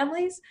wealthy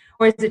families,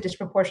 or is it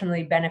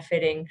disproportionately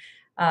benefiting,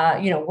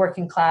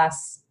 working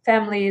class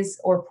families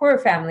or poorer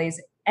families?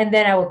 And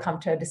then I will come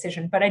to a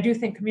decision. But I do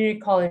think community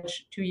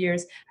college 2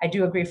 years, I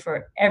do agree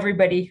for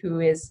everybody who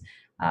is,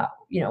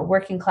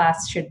 working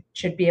class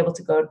should be able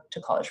to go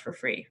to college for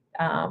free.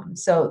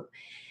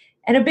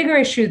 And a bigger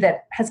issue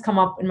that has come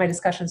up in my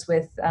discussions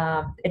with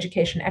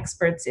education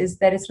experts is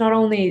that it's not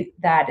only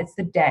that, it's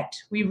the debt.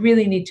 We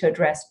really need to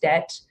address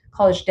debt.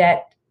 College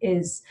debt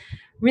is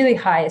really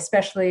high,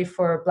 especially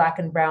for Black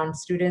and Brown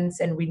students,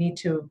 and we need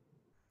to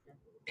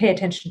pay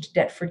attention to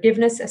debt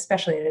forgiveness,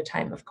 especially at a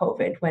time of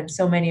COVID, when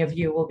so many of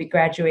you will be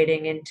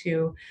graduating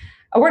into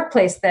a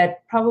workplace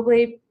that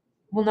probably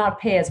will not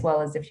pay as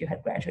well as if you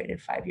had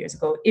graduated 5 years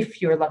ago,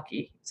 if you're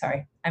lucky.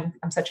 Sorry, I'm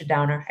such a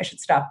downer. I should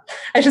stop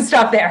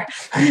there.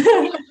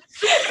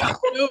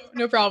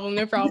 No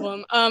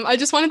problem. I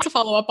just wanted to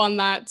follow up on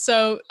that.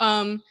 So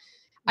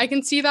I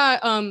can see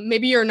that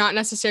maybe you're not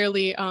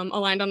necessarily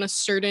aligned on a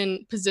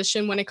certain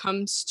position when it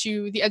comes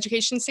to the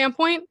education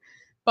standpoint,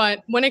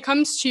 but when it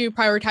comes to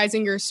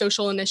prioritizing your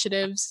social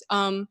initiatives,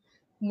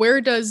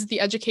 where does the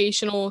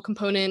educational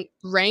component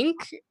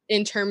rank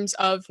in terms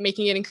of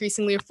making it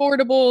increasingly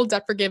affordable,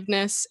 debt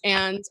forgiveness,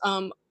 and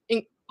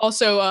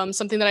also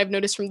something that I've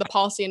noticed from the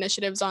policy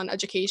initiatives on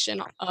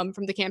education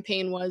from the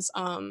campaign was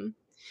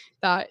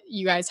that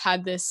you guys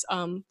had this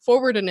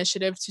forward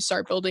initiative to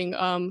start building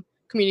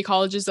community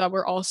colleges that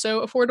were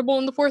also affordable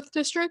in the 4th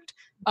district.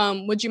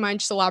 Would you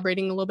mind just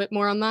elaborating a little bit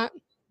more on that?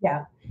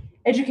 Yeah,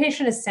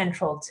 education is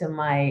central to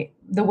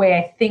the way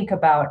I think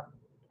about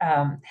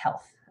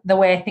health, the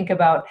way I think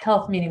about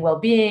health meaning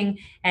well-being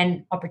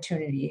and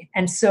opportunity.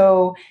 And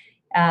so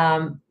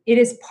it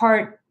is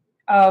part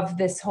of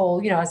this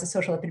whole, as a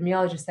social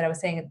epidemiologist that I was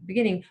saying at the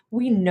beginning,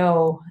 we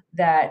know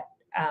that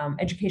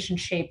education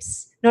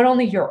shapes not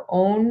only your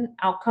own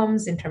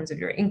outcomes in terms of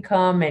your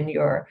income and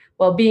your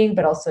well-being,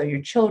 but also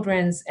your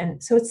children's.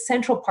 And so it's a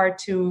central part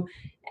to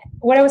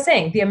what I was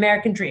saying, the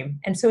American dream.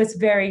 And so it's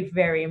very,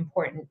 very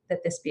important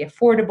that this be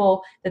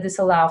affordable, that this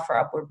allow for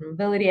upward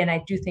mobility. And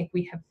I do think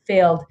we have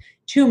failed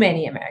too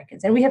many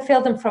Americans. And we have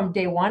failed them from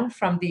day one,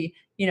 from the,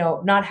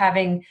 not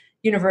having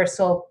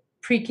universal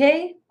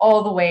pre-K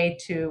all the way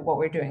to what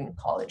we're doing in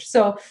college.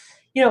 So,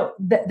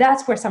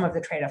 that's where some of the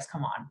trade-offs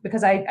come on,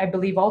 because I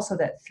believe also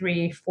that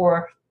 3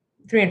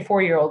 and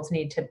 4-year-olds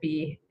need to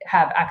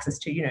have access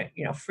to,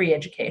 free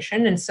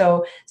education. And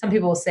so some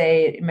people will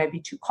say it might be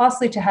too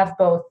costly to have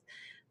both.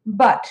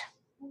 But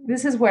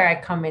this is where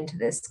I come into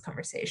this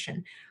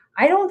conversation.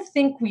 I don't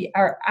think we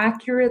are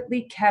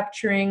accurately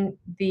capturing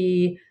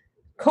the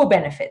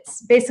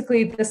co-benefits,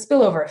 basically the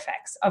spillover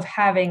effects of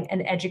having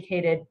an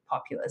educated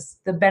populace,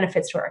 the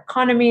benefits to our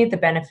economy, the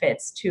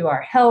benefits to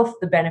our health,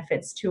 the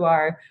benefits to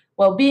our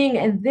well-being,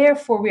 and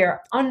therefore we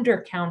are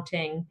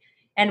undercounting.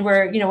 And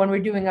we're, when we're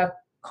doing a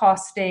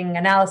costing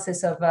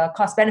analysis of a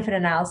cost-benefit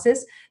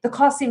analysis, the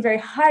costs seem very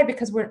high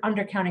because we're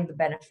undercounting the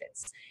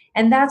benefits.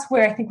 And that's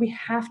where I think we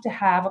have to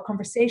have a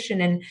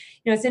conversation. And,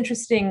 it's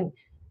interesting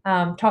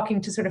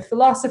talking to sort of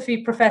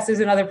philosophy professors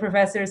and other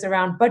professors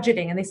around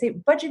budgeting. And they say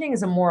budgeting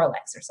is a moral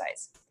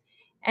exercise.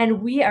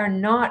 And we are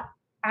not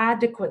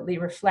adequately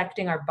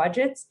reflecting our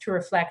budgets to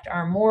reflect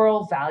our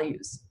moral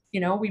values.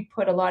 We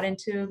put a lot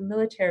into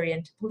military,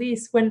 into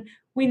police, when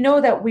we know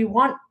that we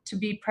want to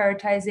be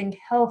prioritizing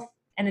health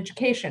and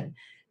education.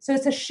 So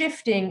it's a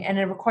shifting and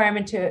a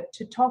requirement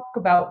to talk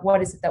about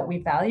what is it that we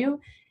value.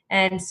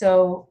 And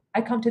so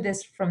I come to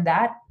this from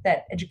that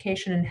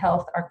education and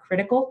health are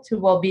critical to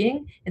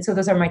well-being. And so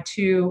those are my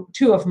two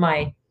of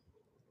my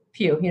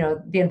few.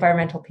 The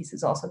environmental piece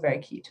is also very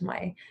key to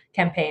my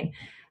campaign.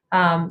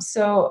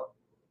 So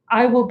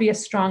I will be a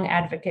strong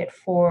advocate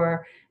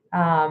for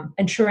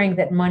ensuring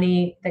that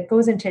money that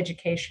goes into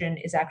education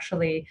is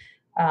actually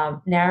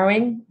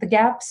narrowing the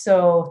gap.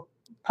 So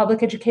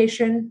public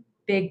education,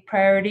 big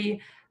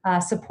priority,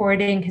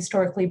 supporting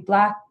historically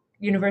Black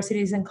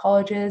universities and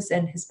colleges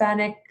and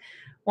Hispanic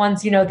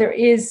ones. There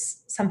is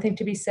something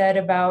to be said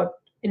about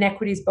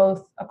inequities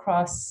both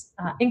across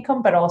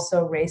income, but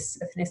also race,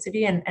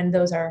 ethnicity, and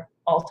those are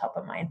all top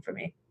of mind for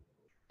me.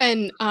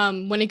 And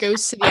when it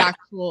goes to the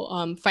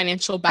actual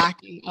financial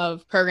backing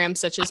of programs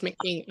such as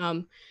making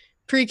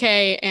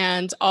pre-K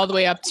and all the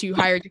way up to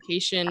higher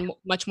education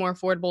much more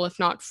affordable, if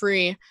not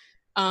free,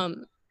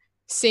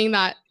 seeing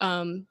that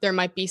there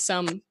might be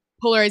some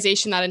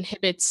polarization that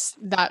inhibits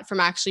that from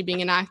actually being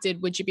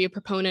enacted, would you be a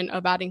proponent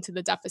of adding to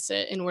the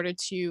deficit in order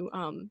to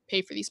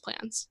pay for these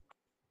plans?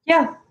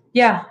 Yeah.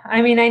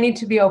 I mean, I need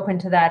to be open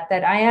to that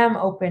I am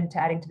open to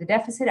adding to the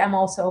deficit. I'm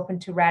also open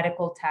to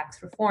radical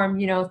tax reform,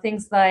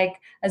 things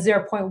like a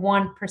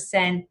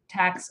 0.1%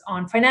 tax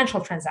on financial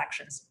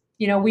transactions.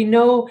 We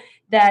know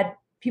that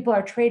people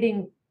are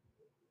trading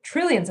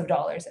trillions of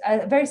dollars,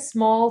 a very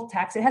small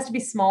tax. It has to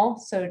be small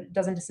so it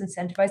doesn't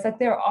disincentivize. Like,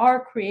 there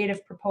are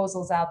creative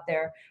proposals out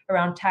there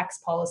around tax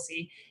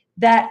policy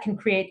that can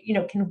create,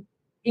 can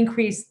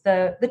increase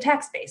the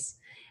tax base.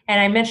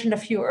 And I mentioned a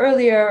few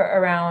earlier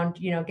around,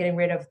 getting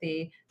rid of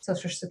the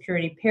Social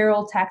Security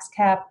payroll tax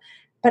cap,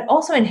 but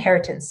also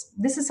inheritance.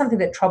 This is something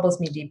that troubles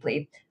me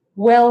deeply.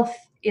 Wealth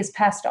is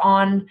passed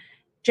on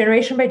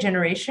generation by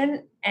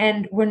generation,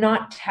 and we're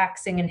not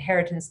taxing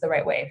inheritance the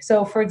right way.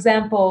 So, for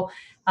example,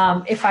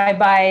 if I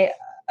buy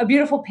a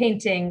beautiful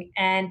painting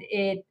and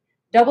it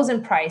doubles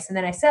in price and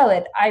then I sell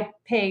it, I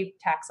pay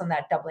tax on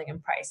that doubling in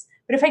price.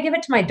 But if I give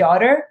it to my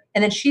daughter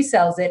and then she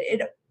sells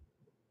it,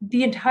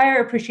 the entire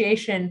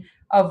appreciation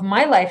of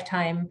my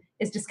lifetime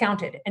is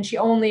discounted, and she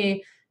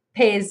only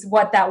pays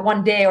what that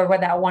one day or what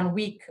that 1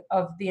 week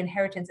of the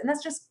inheritance. And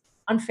that's just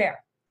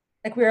unfair.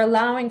 Like, we're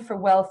allowing for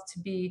wealth to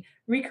be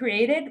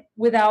recreated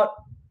without,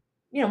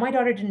 my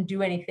daughter didn't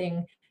do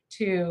anything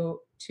to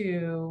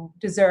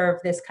deserve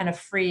this kind of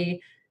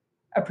free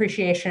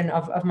appreciation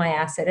of my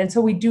asset. And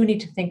so we do need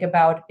to think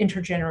about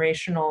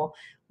intergenerational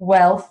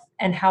wealth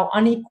and how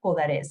unequal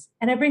that is.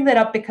 And I bring that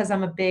up because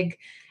I'm a big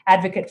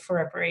advocate for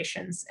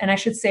reparations. And I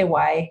should say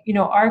why.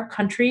 Our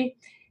country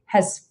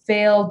has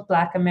failed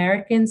Black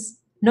Americans,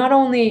 not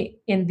only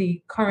in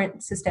the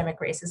current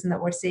systemic racism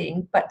that we're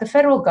seeing, but the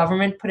federal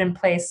government put in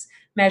place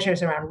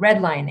measures around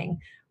redlining,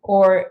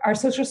 or our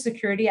Social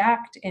Security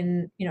Act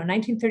in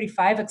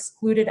 1935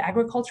 excluded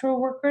agricultural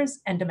workers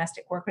and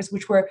domestic workers,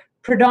 which were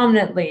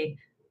predominantly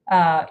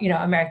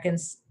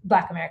Americans,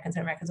 Black Americans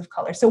and Americans of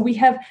color. So we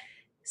have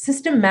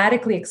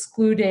systematically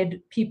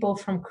excluded people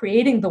from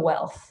creating the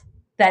wealth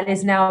that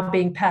is now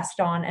being passed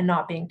on and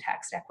not being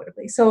taxed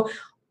equitably. So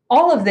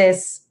all of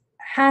this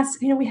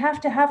we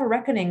have to have a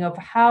reckoning of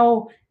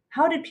how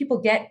did people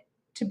get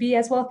to be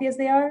as wealthy as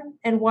they are,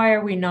 and why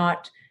are we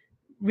not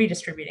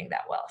redistributing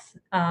that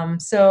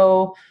wealth?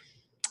 So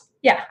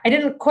yeah, I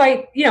didn't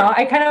quite,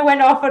 I kind of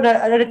went off on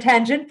a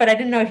tangent, but I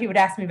didn't know if you would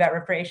ask me about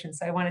reparations,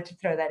 so I wanted to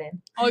throw that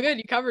in. All good,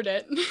 you covered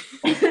it.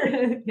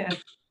 Yeah.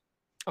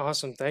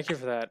 Awesome. Thank you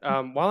for that.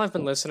 While I've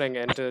been listening,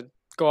 and to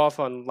go off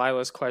on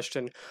Laila's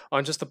question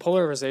on just the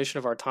polarization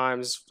of our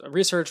times,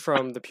 research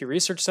from the Pew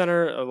Research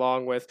Center,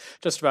 along with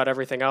just about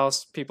everything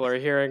else people are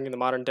hearing in the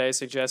modern day,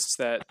 suggests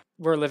that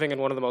we're living in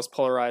one of the most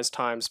polarized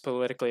times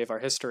politically of our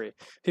history.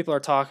 People are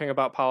talking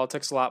about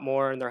politics a lot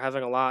more, and they're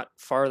having a lot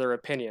farther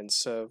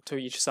opinions to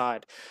each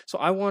side. So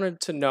I wanted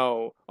to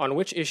know, on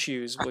which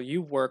issues will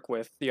you work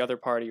with the other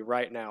party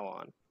right now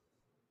on?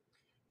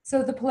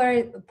 So the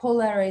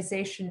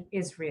polarization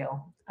is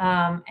real.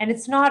 And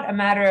it's not a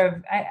matter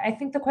of, I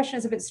think the question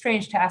is a bit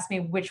strange to ask me,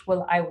 which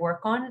will I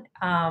work on?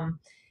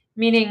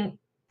 Meaning,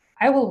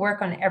 I will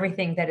work on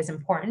everything that is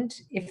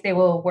important if they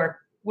will work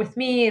with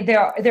me.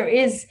 There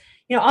is,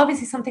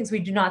 obviously some things we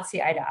do not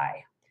see eye to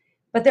eye.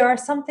 But there are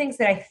some things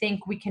that I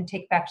think we can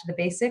take back to the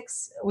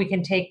basics.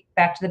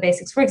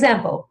 For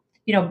example,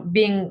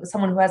 being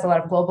someone who has a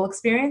lot of global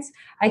experience,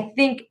 I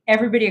think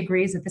everybody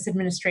agrees that this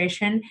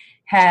administration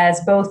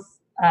has both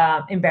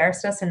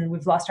embarrassed us, and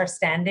we've lost our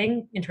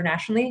standing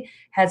internationally,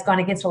 has gone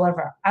against a lot of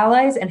our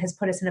allies, and has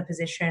put us in a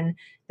position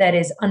that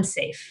is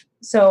unsafe.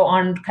 So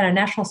on kind of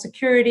national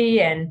security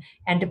and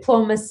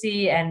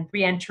diplomacy and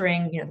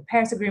re-entering, the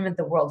Paris Agreement,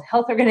 the World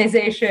Health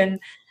Organization,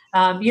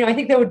 I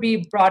think there would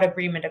be broad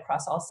agreement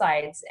across all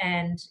sides.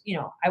 And,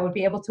 I would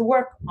be able to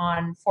work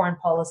on foreign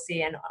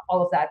policy and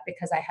all of that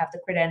because I have the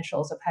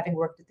credentials of having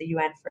worked at the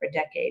UN for a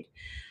decade.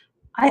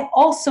 I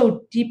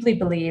also deeply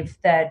believe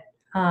that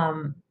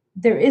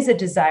there is a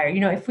desire,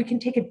 if we can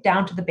take it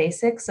down to the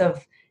basics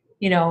of,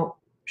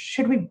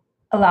 should we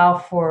allow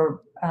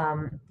for,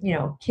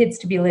 kids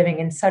to be living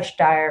in such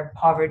dire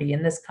poverty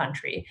in this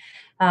country?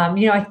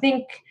 I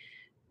think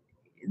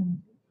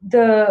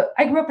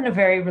I grew up in a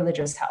very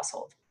religious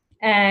household,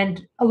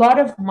 and a lot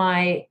of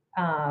my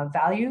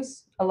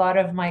values, a lot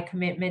of my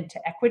commitment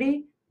to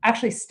equity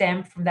actually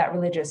stem from that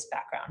religious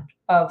background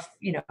of,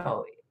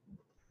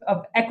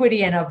 of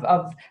equity and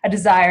of a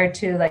desire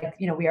to,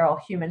 we are all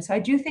human. So I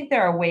do think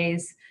there are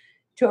ways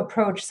to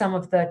approach some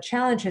of the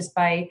challenges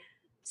by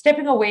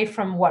stepping away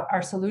from what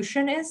our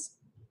solution is,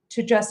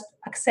 to just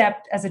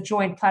accept as a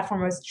joint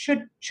platform as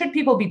should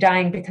people be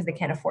dying because they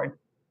can't afford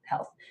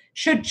health?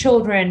 Should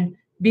children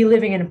be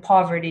living in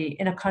poverty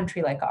in a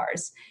country like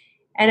ours?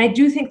 And I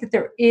do think that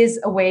there is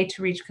a way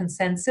to reach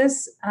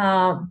consensus,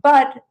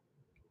 but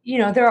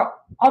there are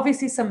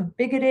obviously some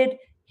bigoted,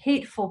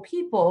 hateful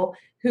people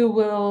who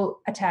will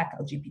attack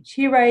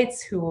LGBT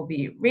rights, who will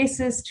be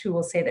racist, who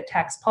will say that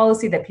tax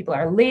policy, that people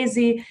are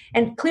lazy.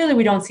 And clearly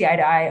we don't see eye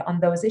to eye on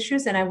those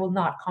issues, and I will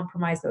not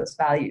compromise those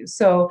values.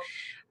 So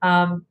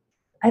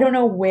I don't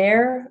know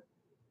where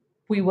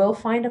we will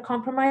find a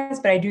compromise,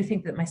 but I do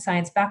think that my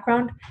science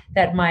background,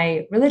 that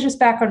my religious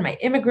background, my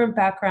immigrant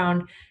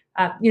background,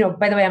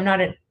 by the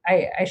way,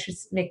 I should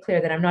make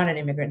clear that I'm not an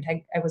immigrant.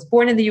 I was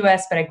born in the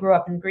US, but I grew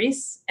up in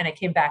Greece, and I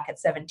came back at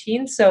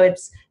 17. So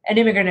it's an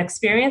immigrant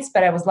experience,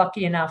 but I was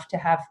lucky enough to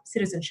have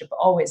citizenship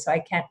always. So I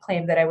can't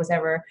claim that I was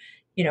ever,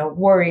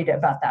 worried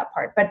about that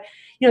part. But,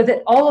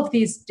 that all of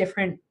these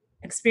different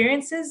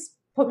experiences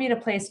put me in a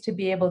place to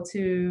be able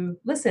to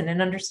listen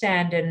and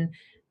understand. And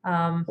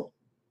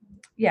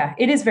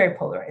it is very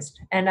polarized,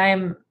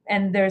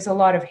 and there's a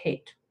lot of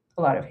hate.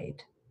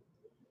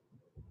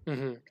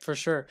 Mm-hmm, for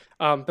sure.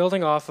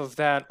 Building off of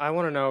that, I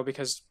want to know,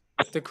 because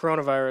the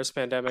coronavirus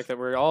pandemic that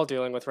we're all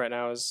dealing with right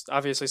now is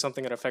obviously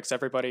something that affects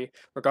everybody,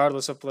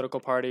 regardless of political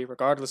party,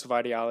 regardless of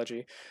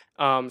ideology.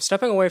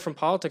 Stepping away from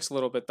politics a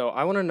little bit, though,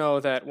 I want to know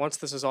that once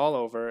this is all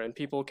over and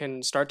people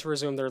can start to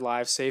resume their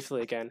lives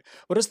safely again,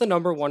 what is the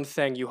number one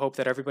thing you hope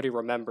that everybody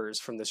remembers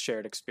from this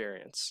shared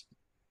experience?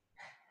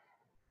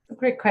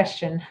 Great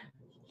question.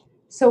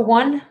 So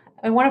one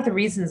of the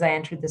reasons I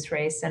entered this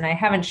race, and I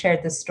haven't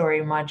shared this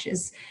story much,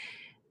 is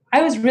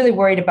I was really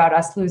worried about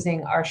us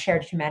losing our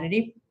shared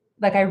humanity.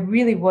 I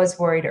really was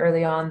worried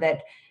early on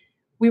that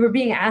we were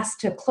being asked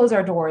to close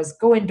our doors,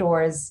 go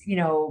indoors,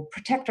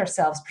 protect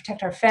ourselves,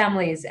 protect our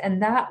families.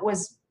 And that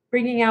was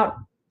bringing out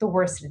the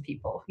worst in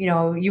people.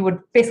 You would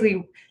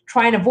basically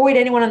try and avoid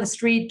anyone on the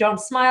street, don't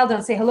smile,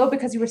 don't say hello,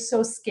 because you were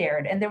so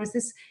scared. And there was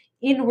this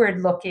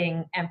inward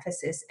looking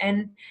emphasis.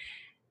 And,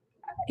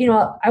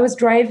 I was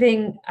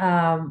driving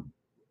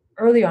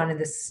early on in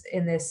this,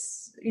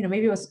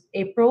 maybe it was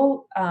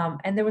April,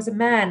 and there was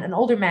an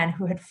older man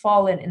who had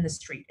fallen in the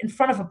street in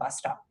front of a bus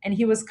stop. And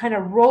he was kind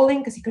of rolling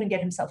because he couldn't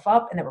get himself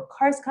up, and there were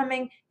cars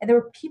coming, and there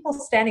were people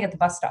standing at the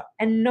bus stop,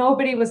 and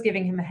nobody was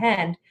giving him a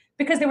hand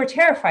because they were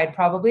terrified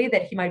probably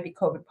that he might be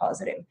COVID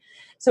positive.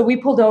 So we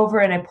pulled over,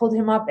 and I pulled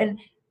him up. And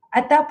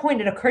at that point,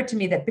 it occurred to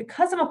me that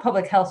because I'm a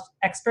public health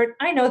expert,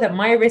 I know that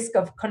my risk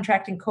of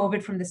contracting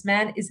COVID from this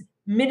man is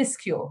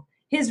minuscule.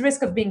 His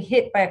risk of being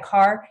hit by a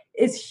car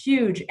is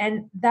huge.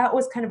 And that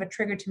was kind of a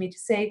trigger to me to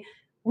say,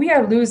 we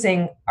are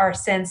losing our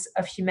sense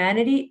of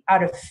humanity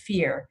out of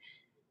fear.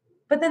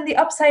 But then the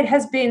upside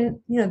has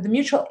been, the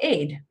mutual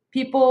aid.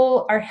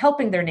 People are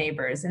helping their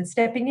neighbors and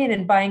stepping in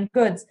and buying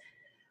goods.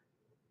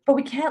 But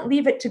we can't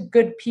leave it to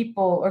good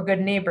people or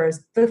good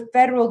neighbors. The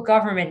federal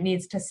government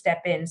needs to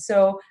step in.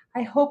 So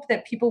I hope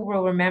that people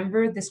will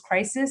remember this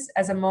crisis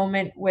as a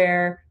moment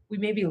where we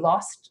maybe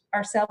lost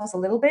ourselves a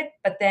little bit,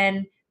 but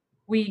then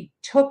we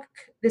took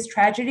this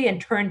tragedy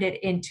and turned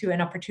it into an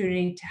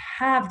opportunity to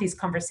have these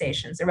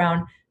conversations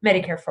around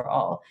Medicare for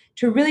all,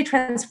 to really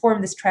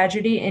transform this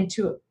tragedy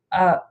into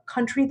a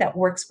country that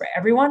works for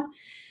everyone.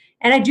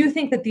 And I do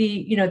think that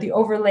the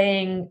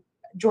overlaying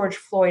George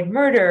Floyd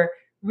murder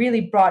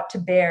really brought to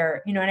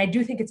bear, and I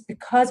do think it's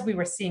because we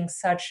were seeing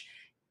such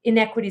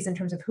inequities in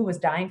terms of who was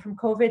dying from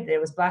COVID.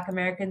 There was Black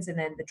Americans, and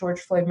then the George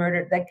Floyd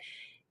murder. Like,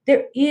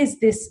 there is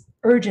this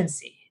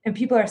urgency, and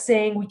people are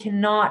saying we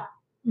cannot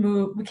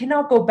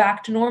go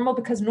back to normal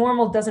because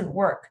normal doesn't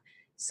work.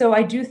 So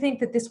I do think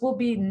that this will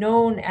be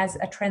known as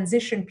a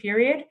transition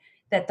period,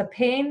 that the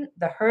pain,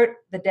 the hurt,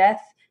 the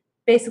death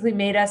basically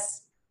made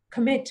us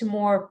commit to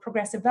more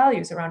progressive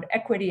values around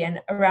equity and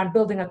around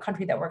building a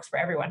country that works for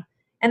everyone.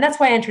 And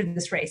that's why I entered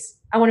this race.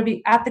 I want to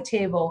be at the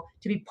table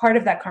to be part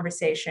of that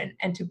conversation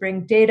and to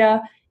bring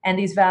data and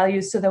these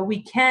values so that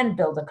we can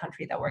build a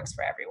country that works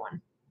for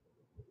everyone.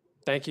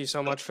 Thank you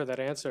so much for that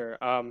answer.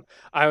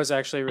 I was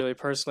actually really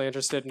personally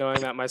interested in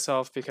knowing that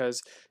myself,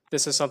 because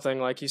this is something,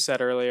 like you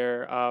said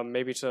earlier,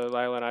 maybe to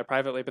Laila and I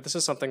privately, but this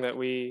is something that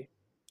we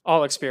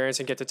all experience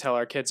and get to tell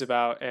our kids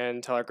about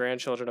and tell our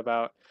grandchildren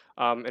about.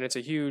 And it's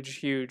a huge,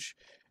 huge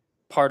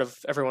part of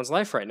everyone's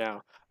life right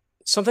now.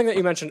 Something that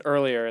you mentioned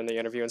earlier in the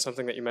interview and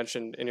something that you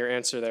mentioned in your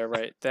answer there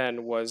right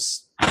then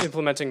was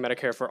implementing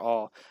Medicare for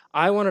all.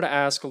 I wanted to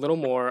ask a little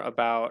more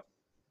about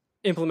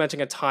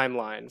implementing a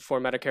timeline for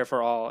Medicare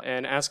for all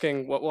and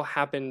asking what will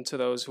happen to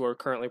those who are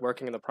currently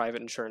working in the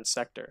private insurance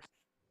sector.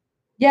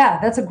 Yeah,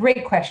 that's a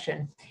great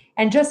question.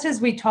 And just as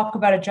we talk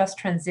about a just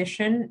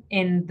transition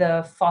in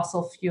the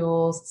fossil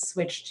fuels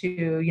switch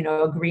to,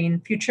 a green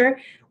future,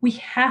 we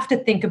have to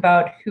think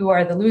about who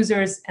are the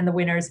losers and the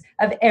winners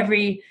of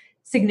every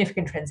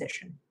significant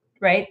transition,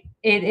 right?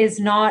 It is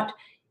not,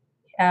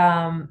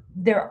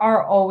 there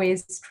are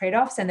always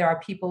trade-offs and there are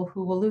people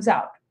who will lose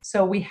out.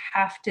 So we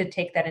have to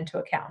take that into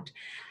account.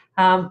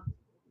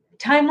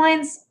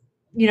 Timelines,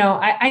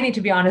 I need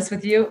to be honest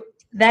with you,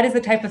 that is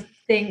the type of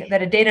thing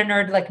that a data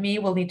nerd like me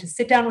will need to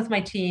sit down with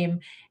my team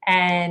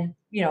and,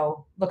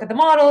 look at the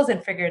models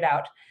and figure it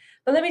out.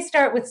 But let me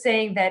start with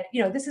saying that,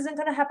 this isn't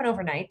going to happen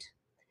overnight.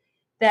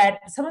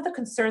 That some of the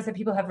concerns that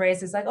people have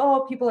raised is like,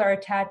 oh, people are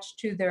attached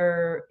to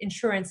their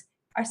insurance,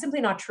 are simply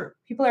not true.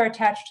 People are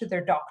attached to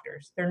their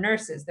doctors, their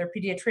nurses, their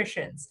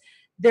pediatricians,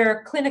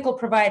 their clinical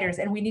providers,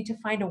 and we need to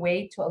find a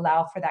way to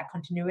allow for that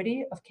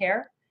continuity of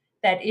care.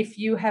 That if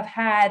you have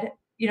had,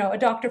 a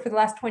doctor for the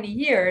last 20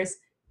 years,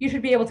 you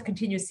should be able to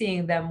continue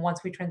seeing them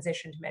once we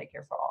transition to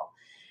Medicare for all.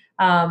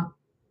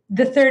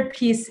 The third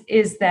piece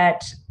is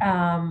that,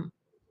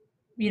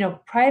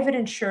 private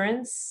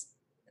insurance,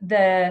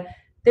 there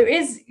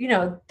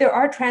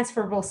are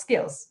transferable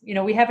skills.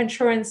 We have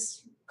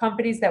insurance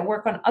companies that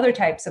work on other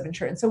types of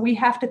insurance. So we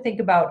have to think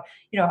about,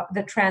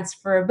 the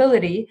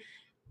transferability.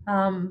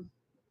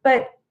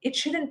 But it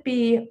shouldn't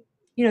be,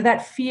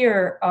 that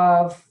fear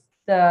of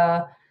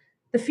the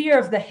fear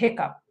of the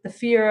hiccup, the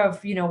fear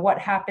of, what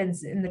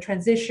happens in the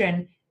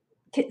transition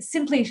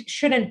simply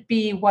shouldn't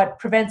be what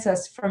prevents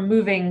us from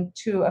moving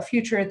to a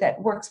future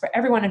that works for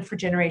everyone and for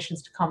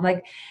generations to come.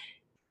 Like,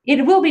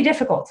 it will be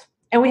difficult,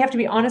 and we have to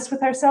be honest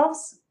with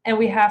ourselves, and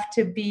we have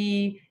to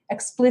be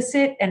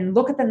explicit and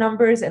look at the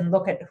numbers and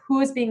look at who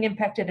is being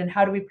impacted and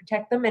how do we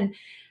protect them. And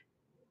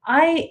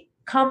I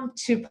come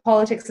to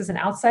politics as an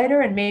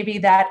outsider, and maybe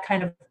that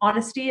kind of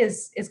honesty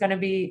is going to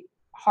be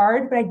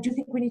hard, but I do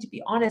think we need to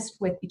be honest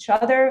with each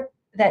other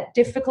that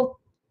difficult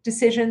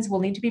decisions will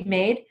need to be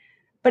made.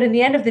 But in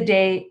the end of the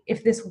day,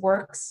 if this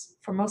works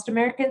for most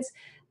Americans,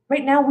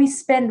 right now we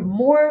spend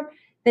more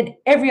than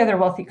every other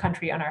wealthy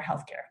country on our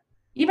healthcare,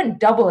 even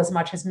double as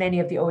much as many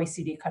of the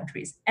OECD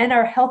countries. And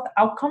our health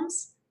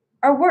outcomes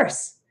are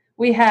worse.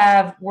 We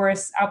have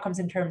worse outcomes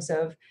in terms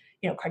of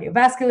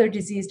cardiovascular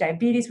disease,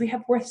 diabetes. We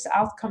have worse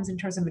outcomes in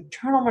terms of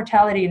maternal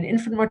mortality and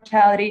infant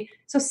mortality.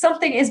 So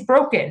something is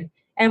broken,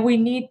 and we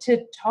need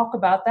to talk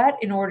about that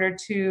in order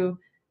to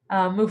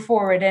move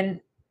forward. And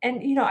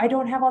I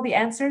don't have all the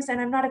answers, and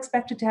I'm not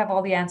expected to have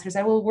all the answers.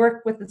 I will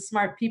work with the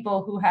smart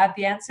people who have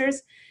the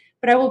answers,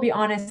 but I will be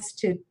honest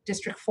to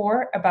District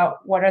 4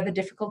 about what are the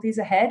difficulties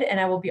ahead, and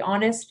I will be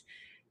honest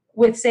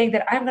with saying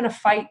that I'm going to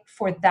fight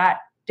for that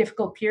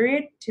difficult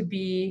period to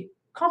be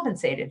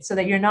compensated so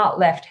that you're not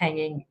left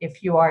hanging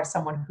if you are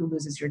someone who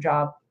loses your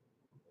job.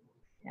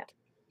 Yeah.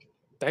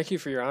 Thank you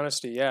for your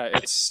honesty. Yeah,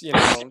 it's,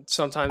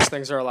 sometimes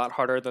things are a lot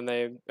harder than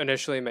they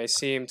initially may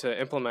seem to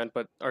implement,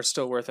 but are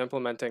still worth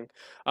implementing.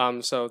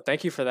 So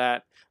thank you for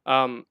that.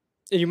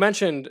 You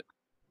mentioned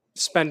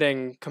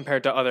spending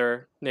compared to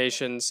other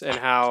nations and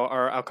how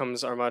our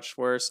outcomes are much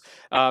worse.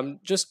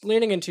 Just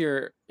leaning into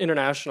your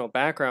international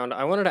background,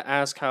 I wanted to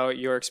ask how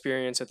your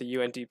experience at the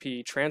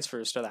UNDP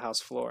transfers to the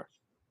House floor.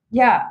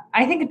 Yeah,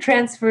 I think it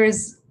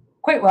transfers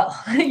quite well,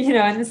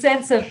 in the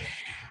sense of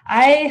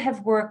I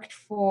have worked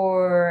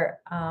for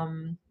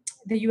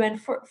the UN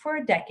for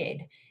a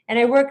decade. And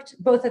I worked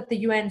both at the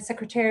UN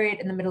Secretariat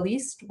in the Middle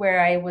East,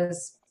 where I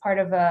was part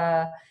of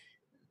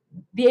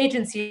the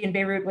agency in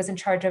Beirut was in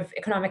charge of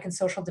economic and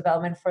social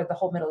development for the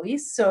whole Middle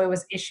East. So it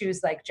was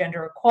issues like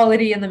gender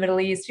equality in the Middle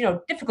East,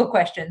 difficult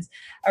questions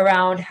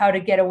around how to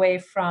get away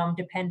from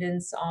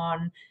dependence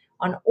on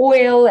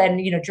oil and,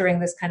 during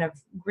this kind of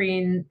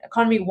green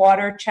economy,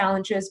 water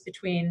challenges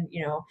between,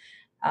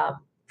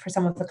 for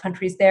some of the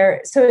countries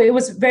there. So it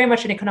was very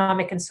much an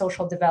economic and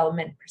social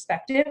development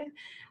perspective.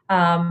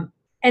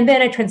 And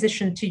then I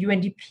transitioned to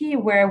UNDP,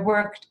 where I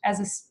worked as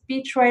a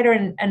speechwriter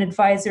and an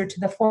advisor to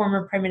the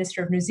former Prime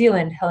Minister of New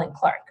Zealand, Helen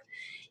Clark.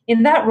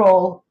 In that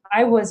role,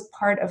 I was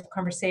part of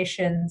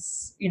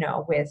conversations,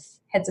 with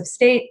heads of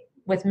state,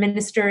 with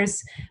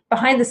ministers,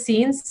 behind the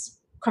scenes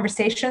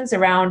conversations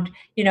around,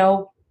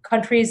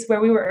 countries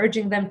where we were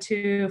urging them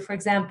to, for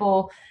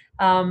example,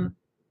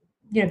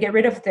 get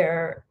rid of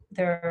their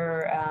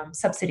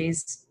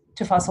subsidies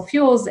to fossil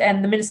fuels.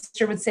 And the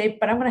minister would say,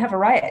 but I'm going to have a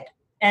riot.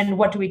 And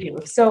what do we do?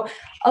 So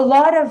a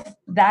lot of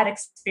that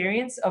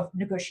experience of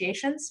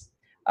negotiations,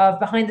 of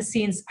behind the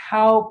scenes,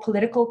 how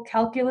political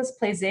calculus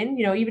plays in,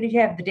 even if you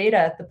have the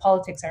data, the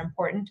politics are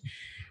important.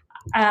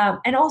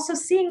 And also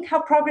seeing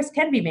how progress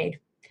can be made.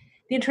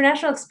 The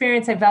international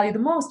experience I value the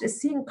most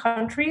is seeing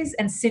countries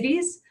and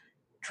cities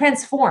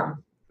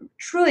transform,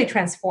 truly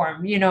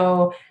transform.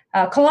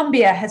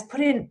 Colombia has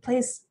put in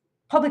place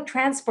public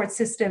transport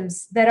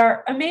systems that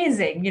are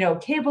amazing,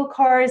 cable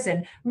cars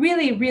and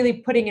really, really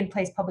putting in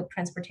place public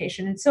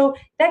transportation. And so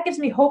that gives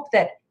me hope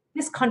that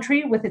this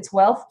country with its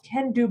wealth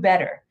can do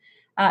better.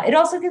 It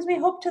also gives me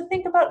hope to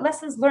think about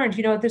lessons learned.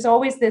 There's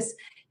always this,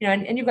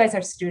 and you guys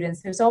are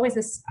students, there's always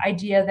this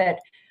idea that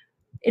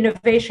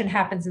innovation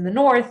happens in the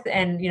North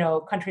and,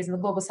 countries in the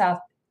global South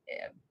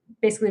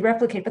basically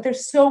replicate, but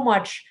there's so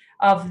much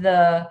of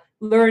the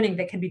learning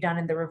that can be done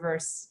in the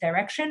reverse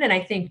direction. And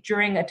I think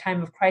during a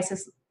time of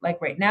crisis like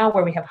right now,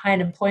 where we have high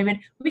unemployment,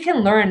 we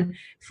can learn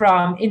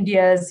from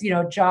India's,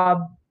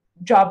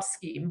 job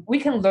scheme. We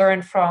can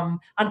learn from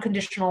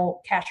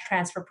unconditional cash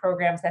transfer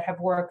programs that have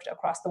worked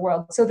across the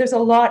world. So there's a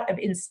lot of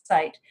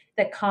insight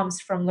that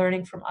comes from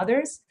learning from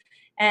others.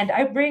 And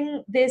I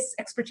bring this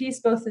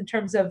expertise both in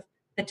terms of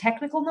the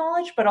technical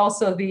knowledge, but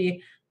also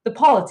the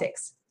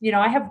politics.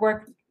 I have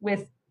worked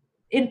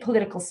in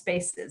political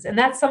spaces. And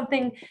that's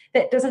something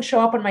that doesn't show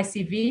up on my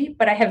CV,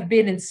 but I have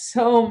been in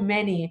so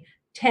many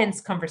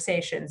tense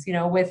conversations,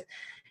 with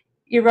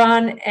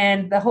Iran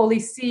and the Holy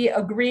See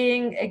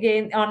agreeing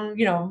again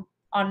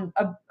on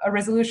a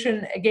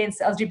resolution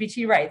against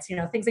LGBT rights,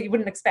 things that you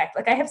wouldn't expect.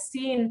 Like I have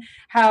seen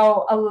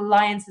how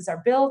alliances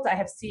are built. I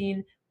have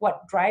seen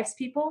what drives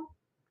people.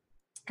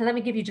 And let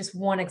me give you just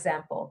one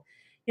example.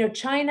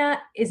 China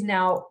is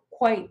now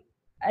quite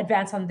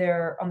advanced on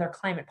their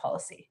climate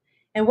policy.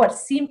 And what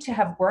seemed to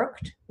have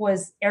worked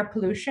was air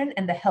pollution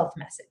and the health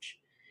message.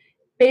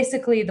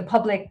 Basically, the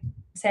public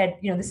said,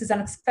 this is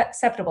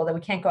unacceptable that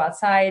we can't go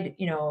outside.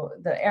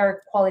 The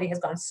air quality has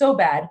gone so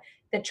bad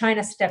that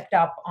China stepped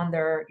up on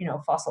their,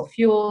 fossil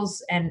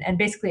fuels and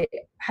basically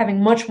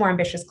having much more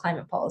ambitious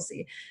climate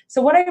policy.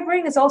 So what I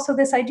bring is also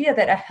this idea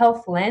that a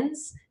health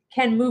lens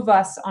can move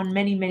us on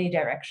many, many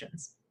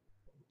directions.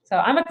 So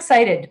I'm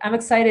excited. I'm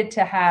excited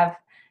to have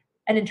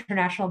an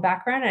international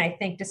background, and I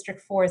think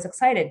District 4 is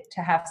excited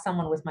to have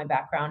someone with my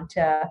background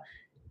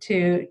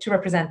to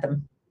represent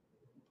them.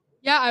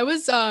 Yeah, I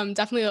was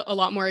definitely a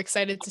lot more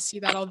excited to see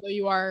that, although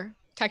you are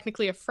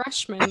technically a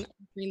freshman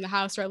in the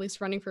House, or at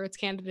least running for its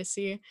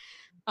candidacy,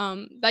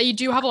 that you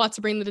do have a lot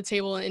to bring to the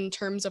table in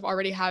terms of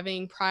already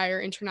having prior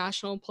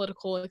international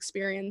political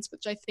experience,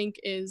 which I think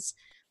is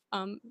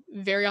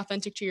very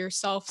authentic to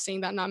yourself,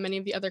 saying that not many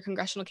of the other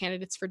congressional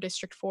candidates for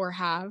District 4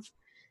 have.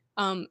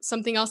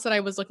 Something else that I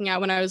was looking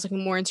at when I was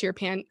looking more into your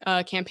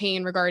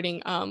campaign regarding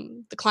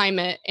the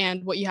climate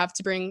and what you have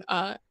to bring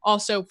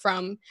also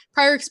from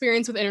prior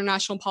experience with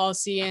international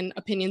policy and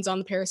opinions on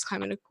the Paris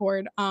Climate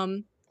Accord.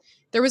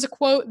 There was a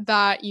quote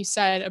that you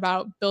said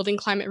about building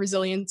climate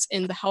resilience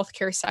in the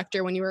healthcare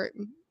sector when you were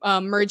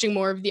merging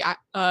more of the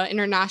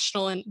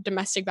international and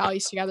domestic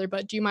values together.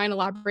 But do you mind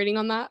elaborating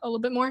on that a little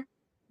bit more?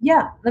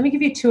 Yeah, let me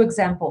give you two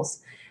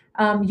examples.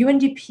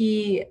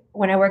 UNDP,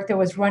 when I worked there,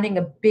 was running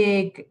a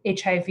big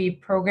HIV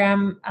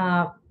program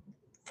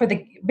for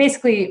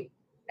basically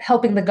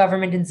helping the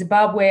government in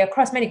Zimbabwe,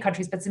 across many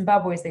countries, but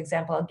Zimbabwe is the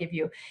example I'll give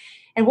you.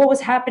 And what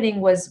was happening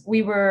was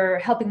we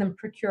were helping them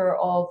procure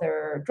all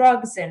their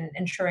drugs and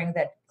ensuring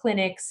that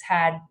clinics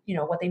had,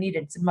 what they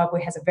needed.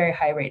 Zimbabwe has a very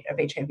high rate of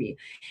HIV.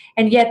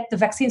 And yet the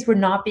vaccines were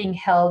not being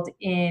held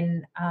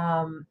in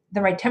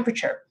the right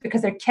temperature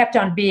because there kept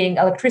on being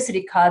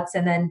electricity cuts,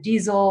 and then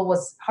diesel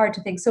was hard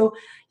to think. So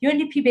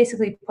UNDP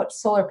basically put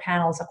solar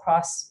panels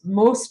across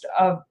most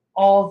of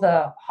all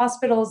the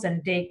hospitals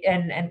and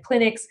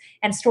clinics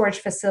and storage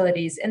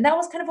facilities. And that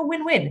was kind of a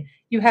win-win.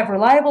 You have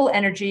reliable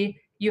energy,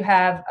 you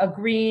have a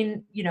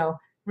green,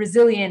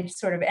 resilient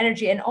sort of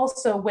energy. And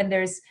also when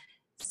there's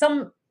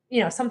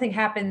something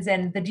happens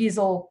and the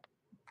diesel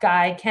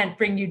guy can't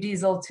bring you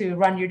diesel to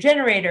run your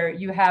generator,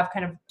 you have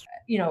kind of,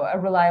 a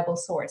reliable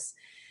source.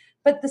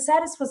 But the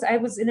saddest was I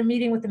was in a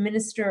meeting with the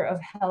Minister of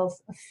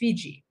Health of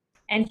Fiji,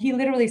 and he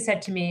literally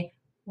said to me,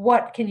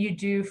 what can you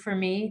do for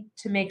me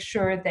to make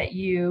sure that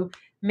you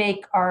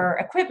make our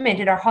equipment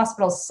in our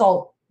hospitals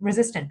salt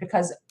resistant?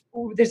 Because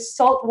there's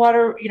salt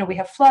water, we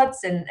have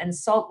floods and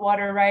salt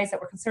water rise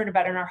that we're concerned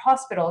about in our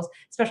hospitals,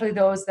 especially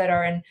those that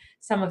are in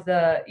some of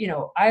the,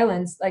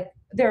 islands, like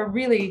they're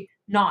really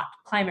not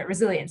climate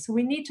resilient. So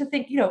we need to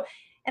think,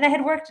 and I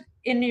had worked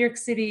in New York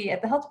City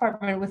at the health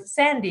department with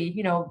Sandy,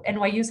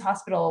 NYU's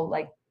hospital,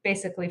 like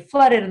basically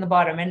flooded in the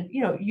bottom. And,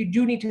 you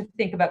do need to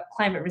think about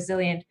climate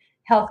resilient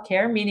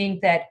healthcare, meaning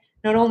that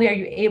not only are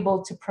you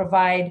able to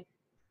provide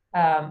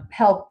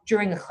help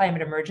during a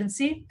climate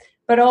emergency,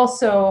 but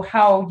also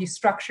how you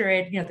structure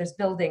it. There's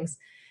buildings.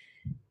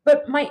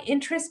 But my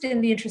interest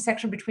in the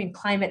intersection between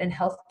climate and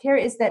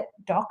healthcare is that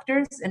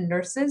doctors and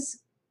nurses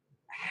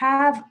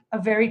have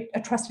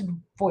a trusted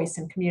voice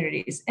in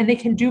communities, and they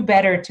can do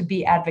better to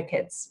be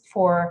advocates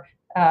for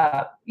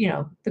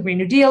the Green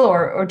New Deal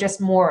or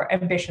just more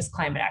ambitious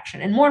climate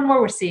action. And more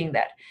we're seeing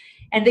that.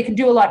 And they can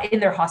do a lot in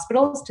their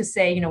hospitals to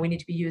say, we need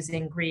to be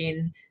using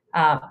green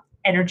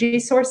energy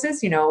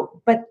sources,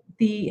 but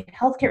the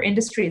healthcare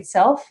industry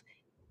itself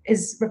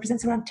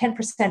represents around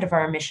 10% of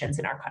our emissions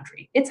in our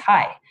country. It's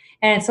high.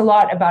 And it's a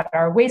lot about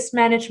our waste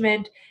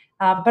management,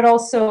 but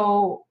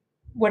also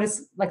what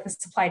is like the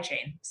supply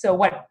chain. So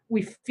what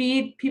we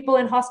feed people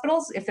in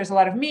hospitals, if there's a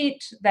lot of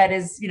meat, that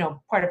is,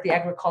 part of the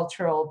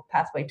agricultural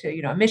pathway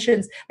to,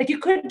 emissions. Like you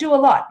could do a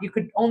lot. You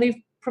could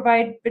only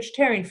provide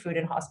vegetarian food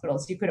in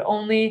hospitals. You could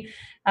only,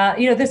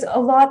 there's a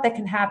lot that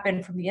can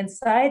happen from the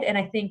inside. And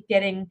I think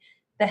getting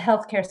the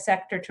healthcare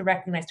sector to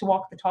recognize, to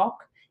walk the talk,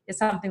 is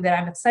something that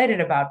I'm excited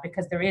about,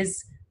 because there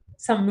is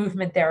some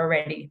movement there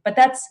already. But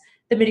that's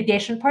the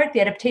mitigation part. The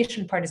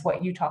adaptation part is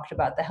what you talked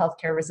about, the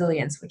healthcare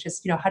resilience, which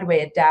is, how do we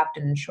adapt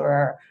and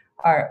ensure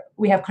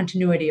we have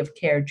continuity of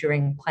care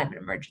during climate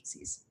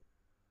emergencies.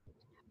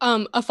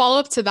 A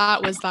follow-up to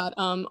that was that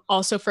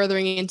also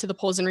furthering into the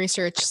polls and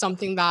research,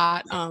 something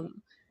that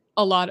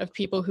a lot of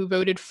people who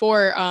voted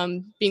for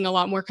being a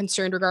lot more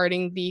concerned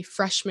regarding the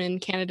freshman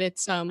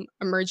candidates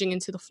emerging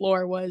into the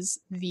floor was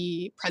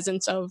the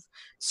presence of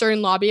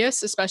certain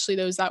lobbyists, especially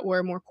those that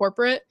were more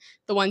corporate,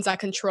 the ones that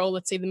control,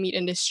 let's say, the meat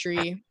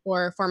industry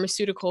or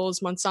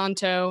pharmaceuticals,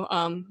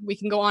 Monsanto. We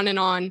can go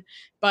on,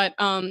 but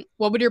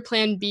what would your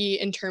plan be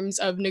in terms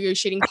of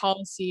negotiating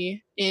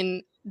policy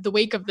in the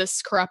wake of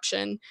this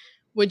corruption?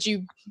 Would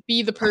you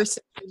be the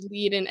person to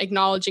lead in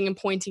acknowledging and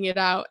pointing it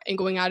out and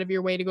going out of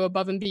your way to go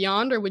above and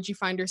beyond? Or would you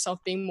find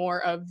yourself being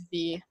more of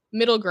the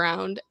middle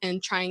ground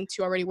and trying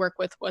to already work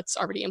with what's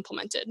already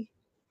implemented?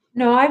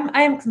 No,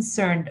 I am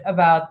concerned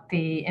about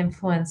the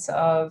influence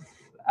of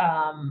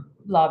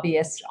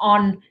lobbyists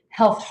on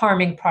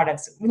health-harming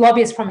products,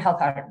 lobbyists from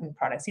health-harming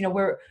products.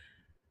 We're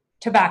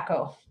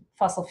tobacco,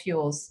 fossil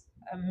fuels,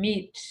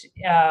 meat,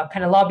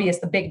 kind of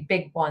lobbyists, the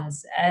big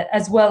ones,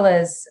 as well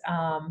as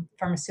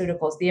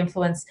pharmaceuticals, the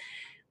influence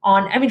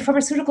on,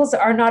 pharmaceuticals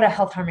are not a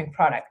health harming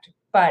product,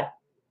 but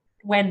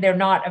when they're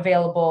not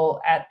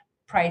available at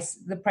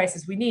the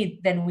prices we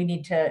need, then we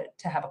need to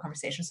have a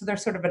conversation. So they're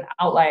sort of an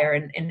outlier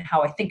in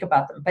how I think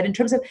about them. But in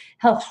terms of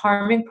health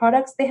harming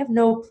products, they have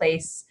no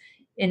place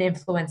in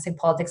influencing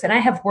politics. And I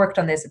have worked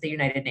on this at the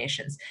United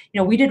Nations.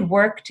 We did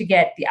work to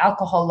get the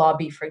alcohol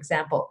lobby, for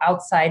example,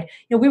 outside.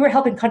 We were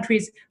helping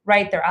countries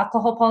write their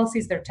alcohol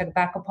policies, their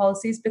tobacco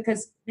policies,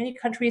 because many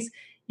countries,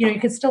 you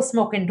could still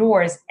smoke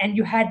indoors, and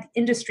you had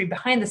industry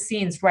behind the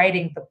scenes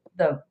writing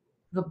the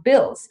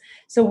bills.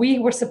 So we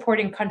were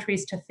supporting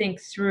countries to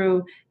think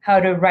through how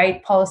to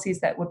write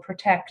policies that would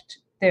protect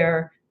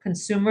their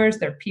consumers,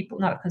 their people,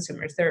 not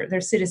consumers,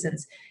 their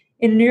citizens.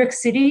 In New York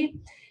City,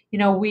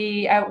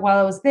 while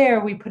I was there,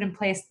 we put in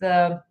place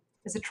there's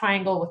a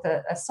triangle with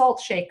a salt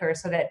shaker,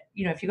 so that,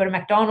 if you go to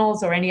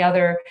McDonald's or any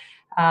other,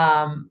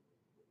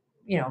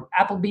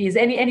 Applebee's,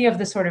 any of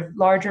the sort of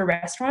larger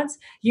restaurants,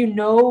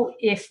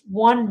 if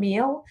one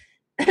meal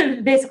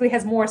basically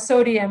has more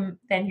sodium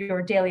than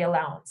your daily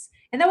allowance.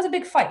 And that was a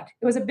big fight.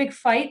 It was a big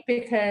fight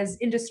because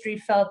industry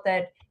felt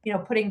that,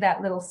 putting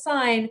that little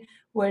sign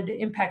would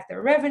impact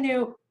their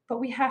revenue, but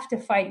we have to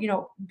fight,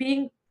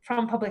 being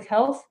from public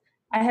health,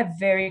 I have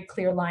very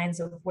clear lines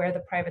of where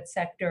the private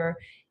sector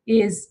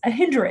is a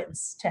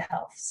hindrance to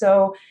health.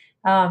 So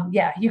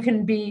you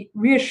can be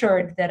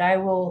reassured that I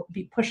will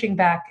be pushing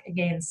back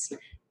against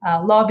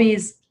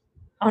lobbies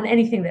on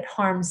anything that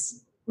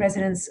harms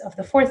residents of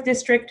the 4th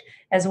District,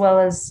 as well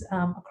as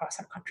across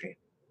our country.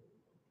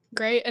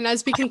 Great. And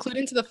as we conclude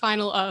into the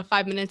final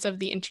 5 minutes of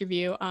the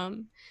interview,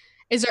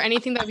 is there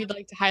anything that we'd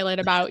like to highlight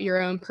about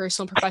your own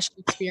personal professional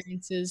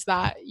experiences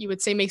that you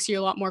would say makes you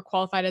a lot more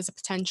qualified as a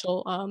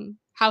potential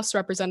House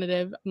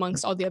representative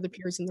amongst all the other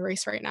peers in the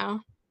race right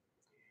now?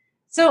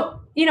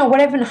 So, what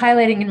I've been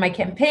highlighting in my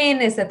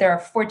campaign is that there are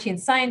 14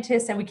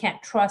 scientists and we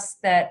can't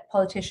trust that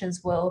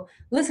politicians will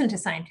listen to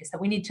scientists, that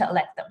we need to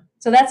elect them.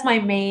 So that's my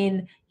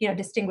main,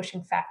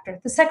 distinguishing factor.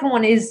 The second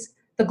one is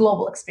the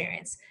global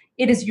experience.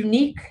 It is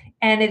unique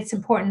and it's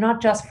important not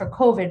just for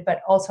COVID,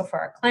 but also for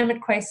our climate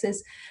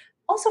crisis,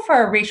 also for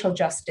our racial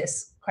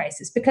justice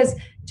crisis. Because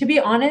to be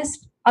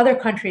honest, other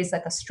countries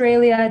like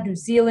Australia, New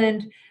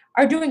Zealand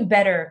are doing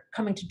better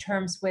coming to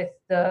terms with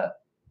the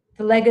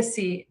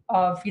legacy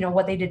of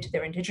what they did to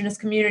their indigenous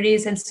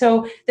communities. And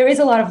so there is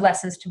a lot of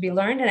lessons to be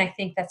learned, and I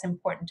think that's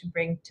important to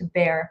bring to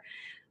bear.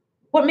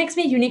 What makes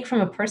me unique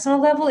from a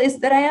personal level is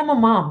that I am a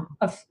mom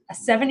of a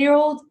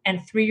 7-year-old and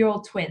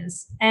 3-year-old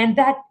twins, and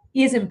that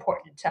is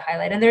important to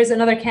highlight. And there's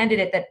another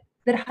candidate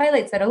that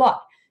highlights that a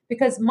lot,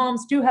 because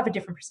moms do have a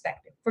different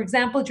perspective. For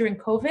example, during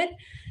COVID,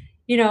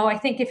 I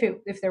think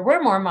if there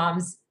were more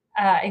moms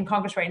in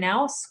Congress right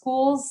now,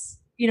 schools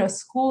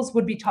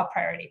would be top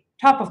priority,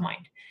 top of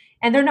mind.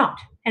 And they're not.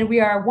 And we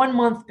are 1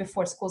 month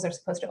before schools are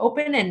supposed to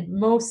open, and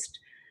most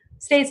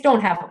states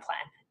don't have a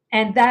plan.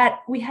 And that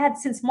we had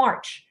since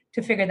March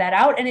to figure that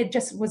out, and it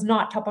just was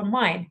not top of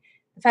mind.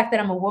 The fact that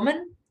I'm a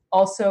woman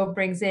also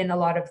brings in a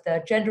lot of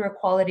the gender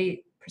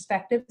equality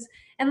perspectives.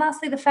 And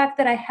lastly, the fact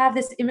that I have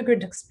this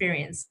immigrant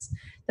experience,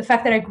 the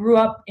fact that I grew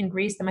up in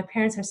Greece, that my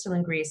parents are still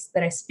in Greece,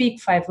 that I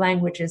speak 5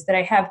 languages, that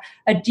I have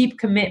a deep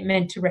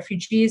commitment to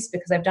refugees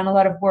because I've done a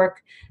lot of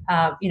work,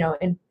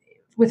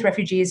 with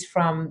refugees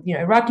from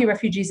Iraqi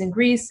refugees in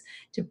Greece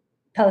to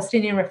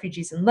Palestinian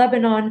refugees in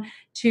Lebanon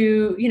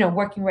to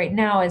working right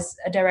now as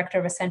a director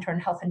of a center on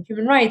health and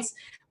human rights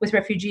with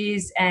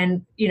refugees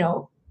and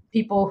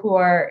people who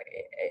are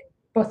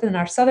both in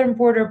our southern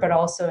border but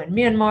also in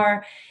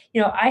Myanmar.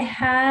 I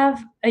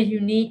have a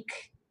unique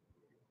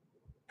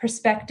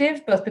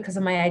perspective both because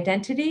of my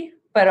identity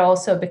but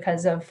also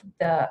because of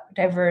the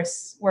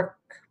diverse work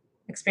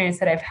experience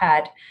that I've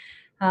had,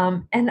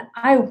 and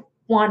I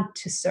want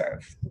to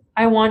serve.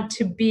 I want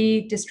to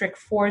be District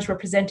 4's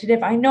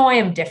representative. I know I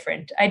am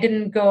different. I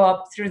didn't go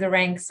up through the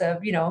ranks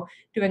of,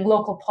 doing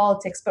local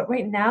politics, but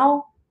right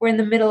now we're in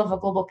the middle of a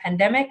global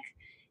pandemic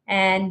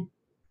and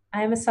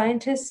I am a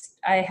scientist.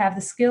 I have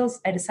the skills.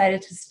 I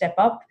decided to step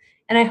up.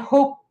 And I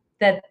hope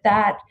that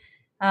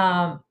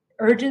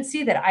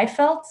urgency that I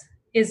felt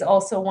is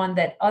also one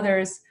that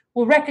others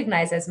will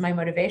recognize as my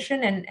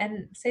motivation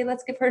and say,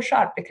 let's give her a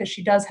shot because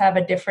she does have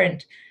a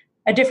different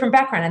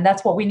background. And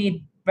that's what we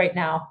need right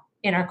now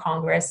in our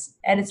Congress.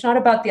 And it's not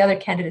about the other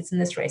candidates in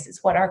this race.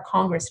 It's what our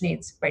Congress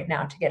needs right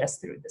now to get us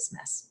through this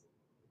mess.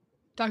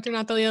 Dr.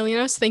 Natalia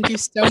Linos, thank you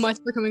so much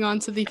for coming on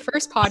to the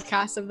first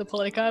podcast of the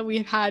Politica.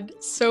 We've had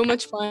so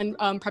much fun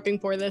prepping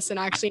for this and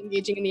actually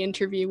engaging in the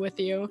interview with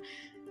you.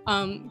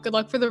 Good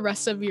luck for the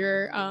rest of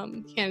your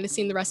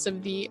candidacy and the rest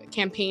of the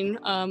campaign.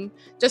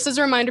 Just as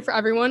a reminder for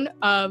everyone,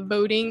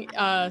 voting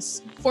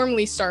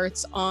formally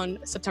starts on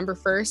September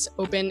 1st.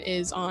 Open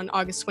is on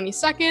August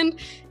 22nd.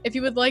 If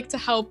you would like to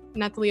help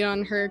Natalia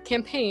on her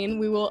campaign,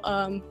 we will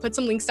put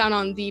some links down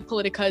on the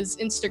Politica's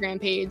Instagram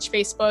page,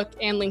 Facebook,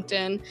 and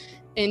LinkedIn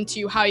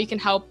into how you can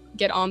help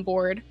get on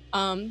board.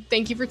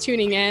 Thank you for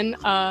tuning in.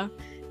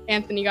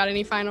 Anthony, got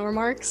any final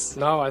remarks?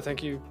 No, I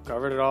think you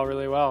covered it all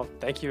really well.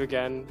 Thank you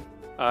again,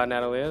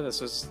 Natalia.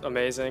 This was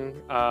amazing.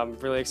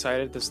 Really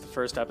excited. This is the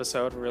first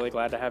episode. We're really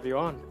glad to have you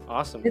on.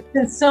 Awesome. It's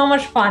been so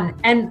much fun.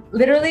 And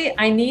literally,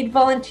 I need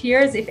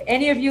volunteers. If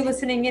any of you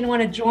listening in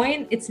want to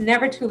join, it's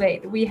never too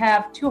late. We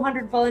have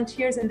 200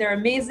 volunteers and they're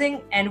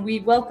amazing. And we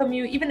welcome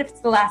you, even if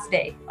it's the last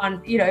day.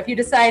 If you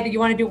decide that you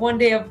want to do 1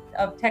 day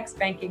of text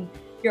banking,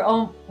 you're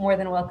all more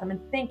than welcome. And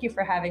thank you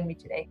for having me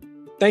today.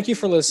 Thank you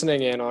for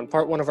listening in on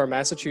part 1 of our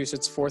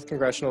Massachusetts 4th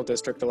Congressional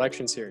District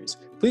election series.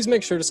 Please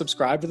make sure to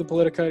subscribe to the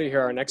Politica to hear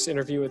our next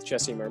interview with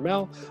Jesse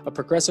Mermel, a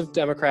progressive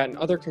Democrat and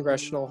other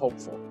congressional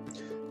hopeful.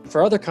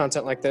 For other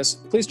content like this,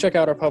 please check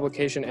out our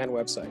publication and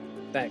website.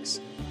 Thanks.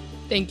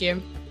 Thank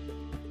you.